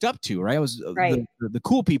I looked up to, right? I was Right. the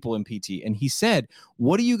cool people in PT. And he said,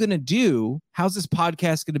 what are you going to do? How's this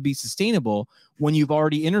podcast going to be sustainable when you've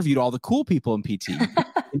already interviewed all the cool people in PT?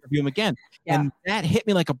 Interview them again. Yeah. And that hit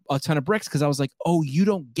me like a ton of bricks, because I was like, oh, you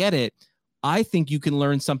don't get it. I think you can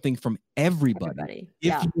learn something from everybody.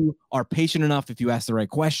 If you are patient enough, if you ask the right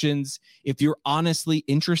questions, if you're honestly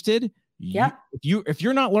interested. Yeah. If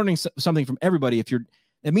you're not learning something from everybody,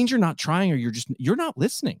 that means you're not trying, or you're not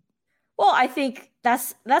listening. Well, I think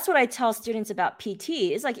that's what I tell students about PT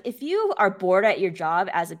is like, if you are bored at your job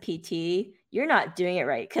as a PT, you're not doing it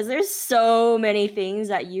right, because there's so many things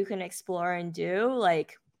that you can explore and do.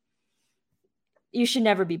 Like, you should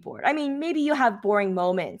never be bored. I mean, maybe you have boring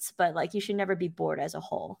moments, but like you should never be bored as a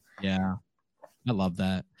whole. Yeah. I love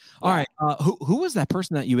that. All right. Who was that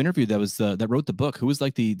person that you interviewed that was that wrote the book? Who was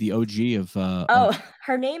like the OG of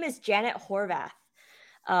her name is Janet Horvath.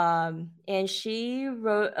 And she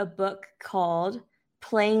wrote a book called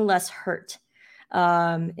Playing Less Hurt.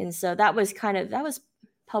 And so that was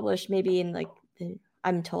published maybe in like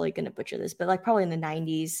I'm totally going to butcher this, but like probably in the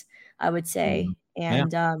 90s, I would say.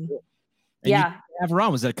 And yeah. Have her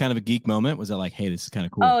on. Was that kind of a geek moment? Was that like, hey, this is kind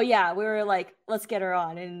of cool? Oh yeah. We were like, let's get her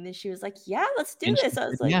on. And then she was like, yeah, let's do this. I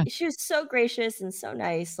was like, she was so gracious and so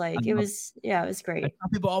nice. Like it was great. I tell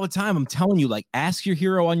people all the time, I'm telling you, like, ask your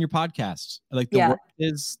hero on your podcast. Like the word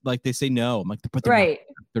is like, they say no. I'm like, but they're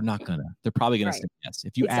they're probably going to say yes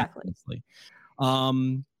if you ask honestly.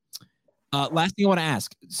 Last thing I want to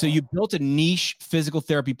ask. So you built a niche physical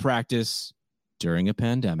therapy practice during a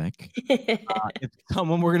pandemic. If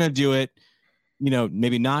someone were going to do it,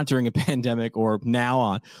 maybe not during a pandemic or now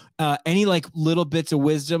on, any like little bits of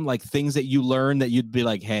wisdom, like things that you learned that you'd be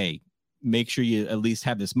like, hey, make sure you at least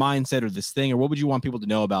have this mindset or this thing, or what would you want people to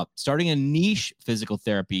know about starting a niche physical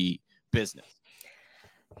therapy business?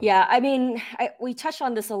 Yeah, I mean, we touched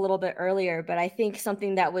on this a little bit earlier, but I think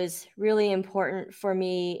something that was really important for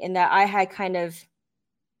me, and that I had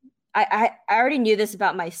I already knew this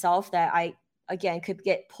about myself, that I, again, could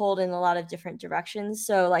get pulled in a lot of different directions.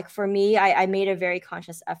 So like for me, I made a very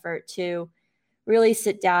conscious effort to really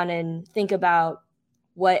sit down and think about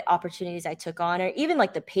what opportunities I took on, or even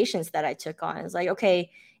like the patients that I took on. It's like, okay,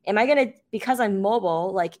 because I'm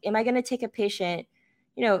mobile, like, am I going to take a patient,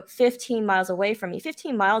 15 miles away from me?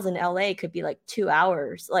 15 miles in LA could be like 2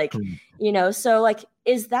 hours. Like, so like,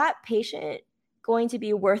 is that patient going to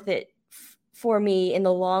be worth it for me in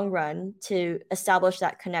the long run to establish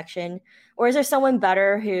that connection? Or is there someone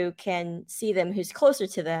better who can see them, who's closer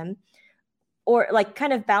to them? Or like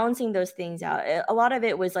kind of balancing those things out. A lot of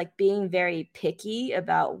it was like being very picky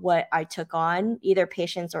about what I took on, either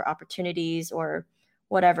patients or opportunities or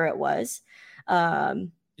whatever it was.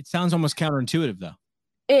 It sounds almost counterintuitive though.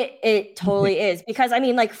 It totally is, because I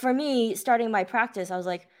mean, like for me, starting my practice, I was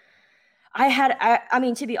like, I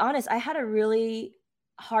mean, to be honest, I had a really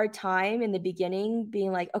hard time in the beginning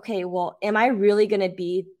being like, okay, well, am I going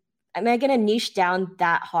to niche down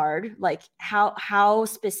that hard? Like how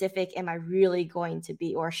specific am I really going to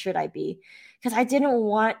be, or should I be? Because I didn't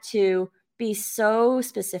want to be so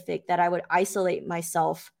specific that I would isolate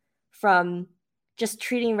myself from just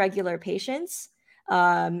treating regular patients.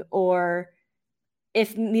 Or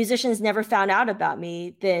if musicians never found out about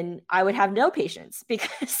me, then I would have no patients.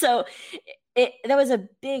 That was a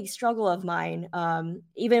big struggle of mine.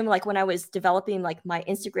 Even like when I was developing like my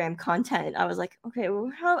Instagram content, I was like, okay, well,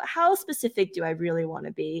 how specific do I really want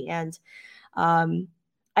to be? And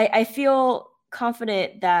I feel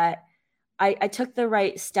confident that I took the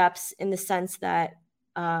right steps, in the sense that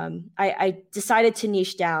I decided to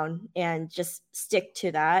niche down and just stick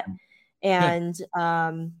to that. And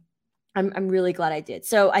I'm really glad I did.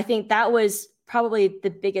 So I think that was probably the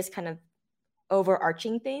biggest kind of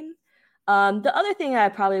overarching theme. The other thing I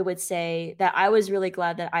probably would say that I was really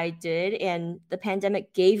glad that I did, and the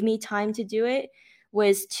pandemic gave me time to do it,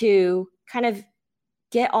 was to kind of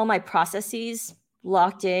get all my processes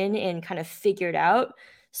locked in and kind of figured out,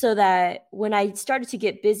 so that when I started to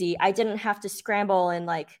get busy, I didn't have to scramble and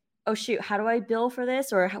like, oh shoot, how do I bill for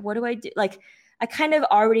this? Or what do I do? Like, I kind of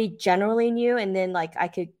already generally knew, and then like I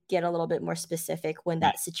could get a little bit more specific when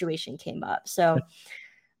that situation came up. So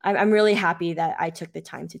I'm really happy that I took the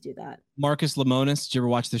time to do that. Marcus Lemonis, did you ever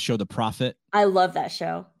watch the show The Prophet? I love that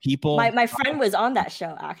show. People. My friend was on that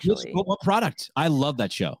show, actually. What product? I love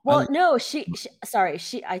that show. Well, no, I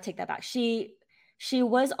take that back. She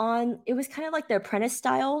was on, it was kind of like The Apprentice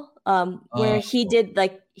style, where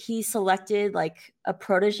he selected like a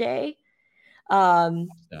protege, and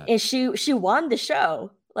she won the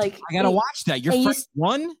show. Like, I gotta watch that. Your friend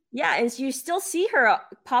won? Yeah, and you still see her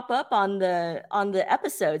pop up on the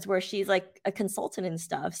episodes where she's like a consultant and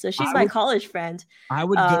stuff. So she's my college friend. I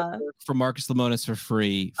would go work for Marcus Lemonis for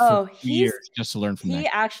free for years just to learn from him. He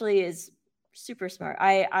actually is super smart.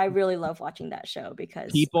 I really love watching that show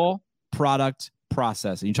because people, product,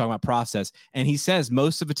 process. And you talk about process, and he says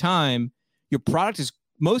most of the time product is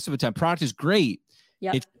great.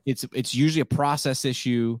 Yeah, it's usually a process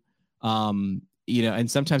issue. And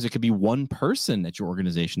sometimes it could be one person at your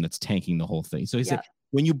organization that's tanking the whole thing. So he said,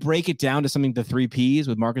 when you break it down to something, the 3 Ps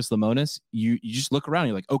with Marcus Lemonis, you just look around.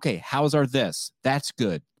 You're like, okay, how's our this? That's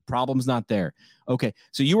good. Problem's not there. Okay.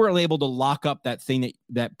 So you were able to lock up that thing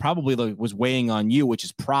that probably was weighing on you, which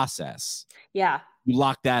is process. Yeah. You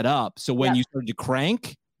locked that up. So when you started to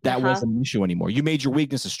crank, that wasn't an issue anymore. You made your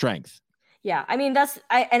weakness a strength. Yeah, I mean,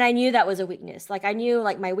 I knew that was a weakness. Like, I knew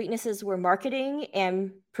like my weaknesses were marketing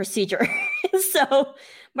and procedure. So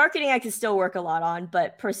marketing I could still work a lot on,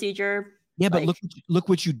 but procedure. Yeah, but look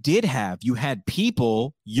what you did have. You had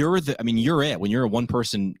people. You're it. When you're a one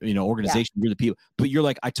person, organization, you're the people. But you're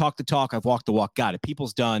like, I talk the talk, I've walked the walk, got it.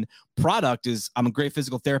 People's done. Product is, I'm a great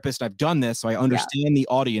physical therapist. I've done this, so I understand the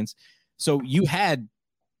audience. So you had,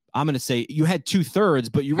 I'm going to say you had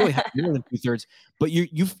 2/3, but you really had more than 2/3. But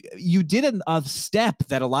you did a step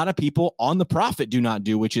that a lot of people on the Prophet do not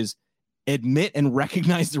do, which is admit and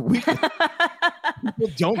recognize their weakness.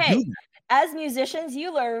 People don't do that. As musicians,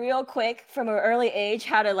 you learn real quick from an early age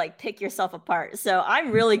how to like pick yourself apart. So I'm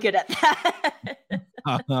really good at that.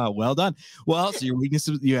 Well done. Well, so your weakness,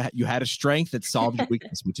 you had a strength that solved your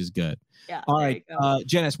weakness, which is good. Yeah. All right,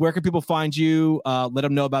 Janice, where can people find you? Let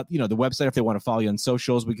them know about the website if they want to follow you on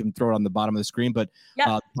socials. We can throw it on the bottom of the screen, but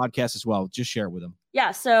the podcast as well. Just share it with them.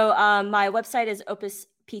 Yeah. So my website is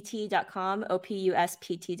opuspt.com,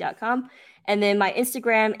 opuspt.com. And then my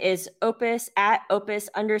Instagram is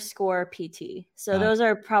opus_PT. So those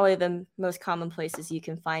are probably the most common places you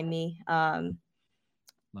can find me. Love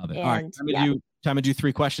it. All right. Time to do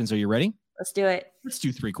 3 questions. Are you ready? Let's do it. Let's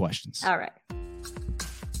do 3 questions. All right.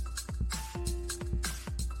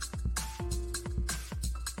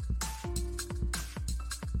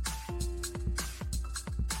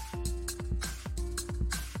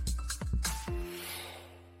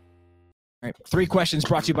 All right, 3 questions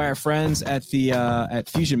brought to you by our friends at the at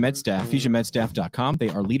Fusion MedStaff, fusionmedstaff.com. They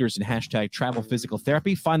are leaders in #travel physical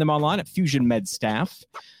therapy. Find them online at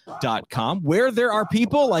fusionmedstaff.com. Where there are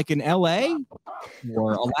people like in LA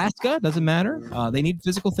or Alaska, doesn't matter. They need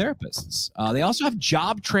physical therapists. They also have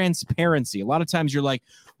job transparency. A lot of times you're like,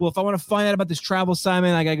 well, if I want to find out about this travel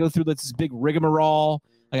assignment, I got to go through this big rigmarole.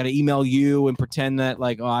 I got to email you and pretend that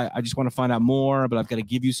like, oh, I just want to find out more, but I've got to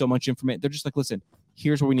give you so much information. They're just like, listen,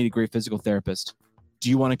 here's where we need a great physical therapist. Do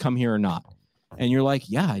you want to come here or not? And you're like,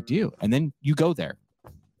 yeah, I do. And then you go there.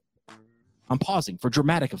 I'm pausing for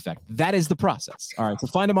dramatic effect. That is the process. All right. So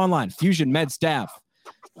find them online,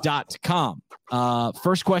 fusionmedstaff.com.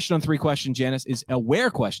 First question on 3 questions, Janice, is a where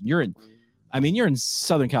question. You're in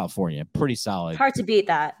Southern California. Pretty solid. Hard to beat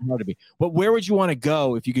that. Hard to beat. But where would you want to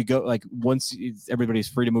go if you could go, like once everybody's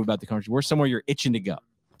free to move about the country? Where's somewhere you're itching to go?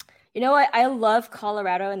 You know what? I love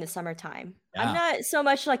Colorado in the summertime. Yeah. I'm not so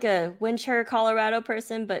much like a winter Colorado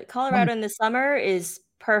person, but Colorado in the summer is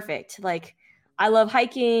perfect. Like, I love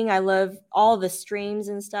hiking. I love all the streams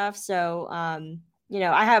and stuff. So,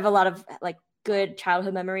 I have a lot of like good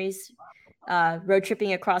childhood memories road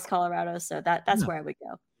tripping across Colorado. So that's where I would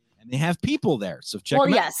go. And they have people there. So check them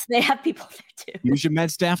out. Yes, they have people there too.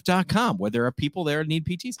 FusionMedStaff.com, where there are people there that need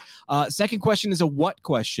PTs. Second question is a what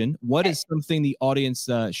question. What is something the audience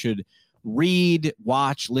should read,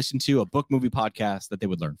 watch, listen to, a book, movie, podcast that they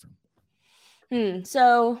would learn from?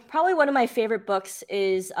 So probably one of my favorite books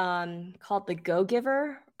is called The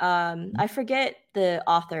Go-Giver. I forget the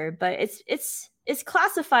author, but it's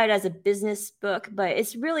classified as a business book, but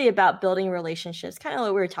it's really about building relationships, kind of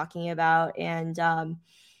what we were talking about, and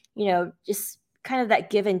just kind of that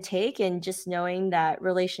give and take, and just knowing that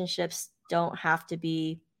relationships don't have to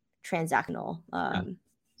be transactional.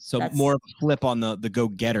 So more of a flip on the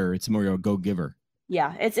go-getter. It's more of a go-giver.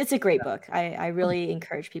 Yeah, it's a great book. I really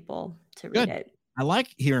encourage people to read it. I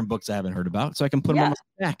like hearing books I haven't heard about, so I can put them on my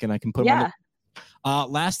stack, and I can put them on.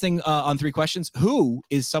 Last thing on 3 questions: who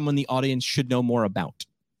is someone the audience should know more about?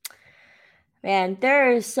 Man,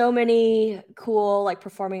 there are so many cool like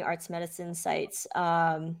performing arts medicine sites.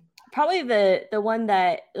 Probably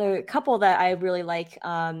the couple that I really like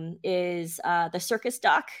is the Circus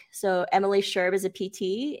Doc. So Emily Sherb is a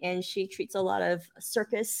PT, and she treats a lot of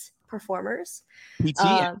circus performers. PT?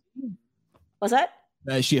 What's that?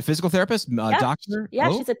 Is she a physical therapist? Doctor? Yeah,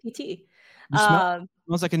 she's a PT.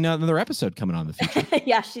 Smells like another episode coming on in the future.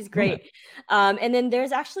 Yeah, she's great. And then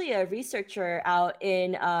there's actually a researcher out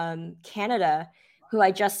in Canada who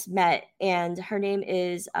I just met, and her name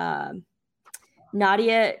is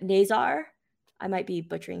Nadia Nazar. I might be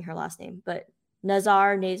butchering her last name, but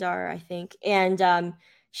Nazar, I think. And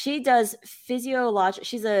she does physiologic.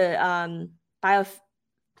 She's a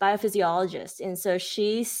biophysiologist, and so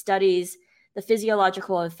she studies the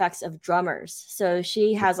physiological effects of drummers. So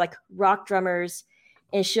she has like rock drummers,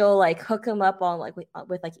 and she'll like hook them up on like with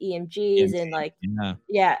like EMGs and like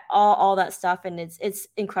all that stuff, and it's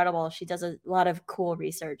incredible. She does a lot of cool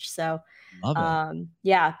research. So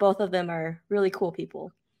both of them are really cool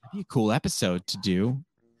people. That'd be a cool episode to do,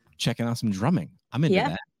 checking out some drumming. I'm into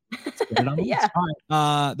that. Yeah. All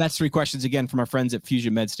right. That's 3 questions again from our friends at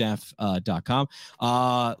fusionmedstaff.com.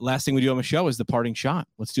 Last thing we do on the show is the parting shot.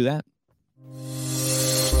 Let's do that.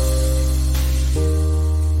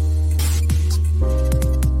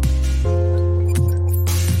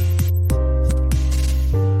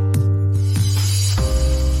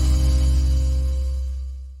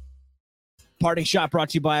 Parting shot brought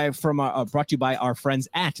to you by our friends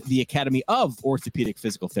at the Academy of Orthopedic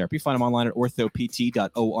Physical Therapy. Find them online at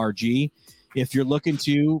orthopt.org. If you're looking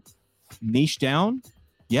to niche down,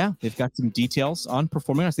 they've got some details on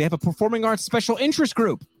performing arts. They have a performing arts special interest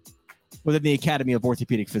group within the Academy of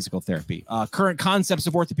Orthopedic Physical Therapy. Current concepts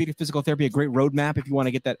of orthopedic physical therapy, a great roadmap if you want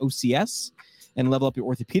to get that OCS and level up your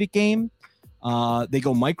orthopedic game. They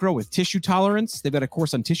go micro with tissue tolerance. They've got a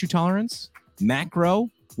course on tissue tolerance.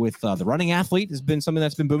 Macro with the running athlete has been something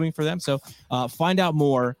that's been booming for them. So find out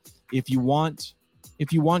more if you want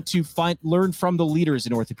to learn from the leaders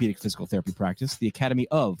in orthopedic physical therapy practice, the Academy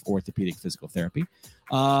of Orthopedic Physical Therapy.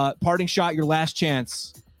 Parting shot, your last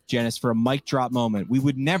chance, Janice, for a mic drop moment. We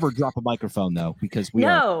would never drop a microphone, though, because we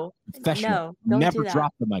are professional. No, never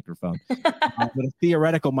drop the microphone. But a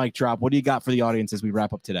theoretical mic drop, what do you got for the audience as we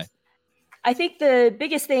wrap up today? I think the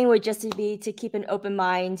biggest thing would just be to keep an open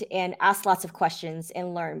mind and ask lots of questions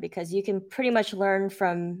and learn, because you can pretty much learn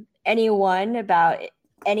from anyone about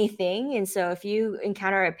anything. And so if you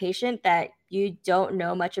encounter a patient that you don't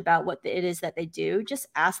know much about what it is that they do, just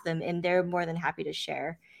ask them, and they're more than happy to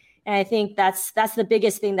share. And I think that's the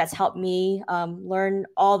biggest thing that's helped me learn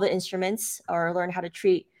all the instruments, or learn how to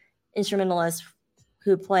treat instrumentalists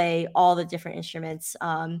who play all the different instruments,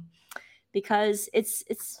 because it's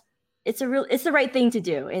the right thing to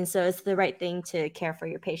do. And so it's the right thing to care for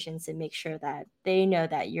your patients and make sure that they know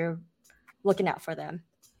that you're looking out for them.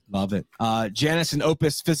 Love it. Janice and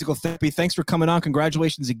Opus Physical Therapy, thanks for coming on.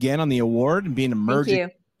 Congratulations again on the award and being an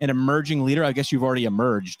emerging leader. I guess you've already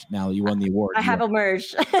emerged now that you won the award. I have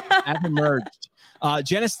emerged. Have emerged.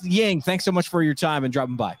 Janice Yang, thanks so much for your time and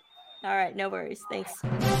dropping by. All right. No worries. Thanks.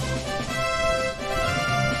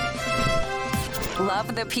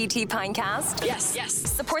 Love the PT Pinecast? Yes.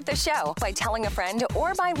 Support the show by telling a friend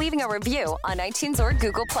or by leaving a review on iTunes or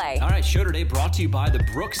Google Play. All right, show today brought to you by the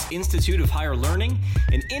Brooks Institute of Higher Learning,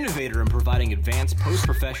 an innovator in providing advanced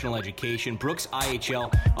post-professional education. Brooks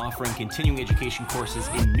IHL offering continuing education courses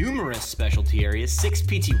in numerous specialty areas, 6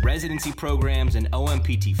 PT residency programs, and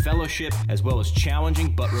OMPT fellowship, as well as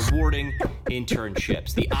challenging but rewarding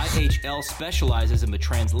internships. The IHL specializes in the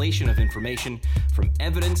translation of information from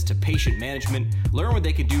evidence to patient management. Learn what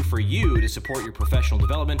they can do for you to support your professional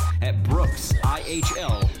development at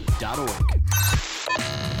brooksihl.org.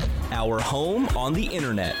 Our home on the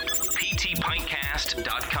internet.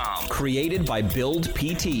 PTPintcast.com. Created by Build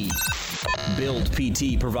PT. Build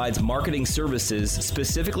PT provides marketing services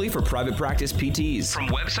specifically for private practice PTs. From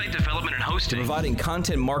website development and hosting to providing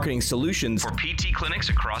content marketing solutions for PT clinics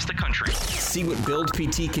across the country. See what Build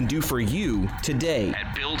PT can do for you today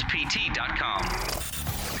at buildpt.com.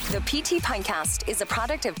 The PT Pinecast is a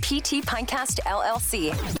product of PT Pinecast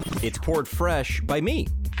LLC. It's poured fresh by me,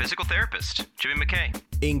 physical therapist Jimmy McKay.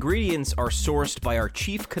 Ingredients are sourced by our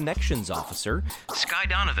Chief Connections Officer, Sky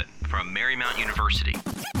Donovan from Marymount University.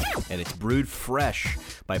 And it's brewed fresh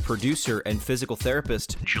by producer and physical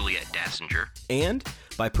therapist Juliet Dassinger. And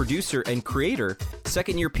by producer and creator,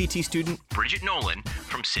 second-year PT student Bridget Nolan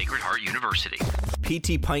from Sacred Heart University.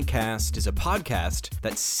 PT Pinecast is a podcast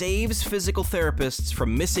that saves physical therapists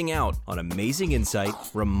from missing out on amazing insight,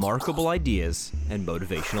 remarkable ideas, and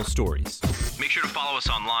motivational stories. Make sure to follow us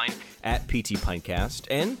online at PT Pinecast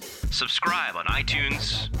and subscribe on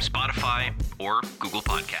iTunes, Spotify, or Google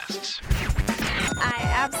Podcasts. I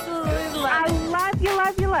absolutely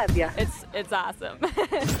love you. It's awesome.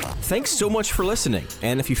 Thanks so much for listening.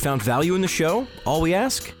 And if you found value in the show, all we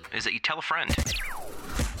ask is that you tell a friend.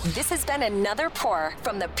 This has been another pour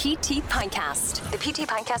from the PT Pinecast. The PT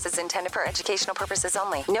Pinecast is intended for educational purposes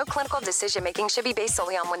only. No clinical decision-making should be based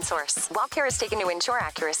solely on one source. While care is taken to ensure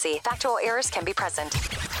accuracy, factual errors can be present.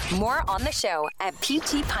 More on the show at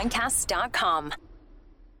ptpinecast.com.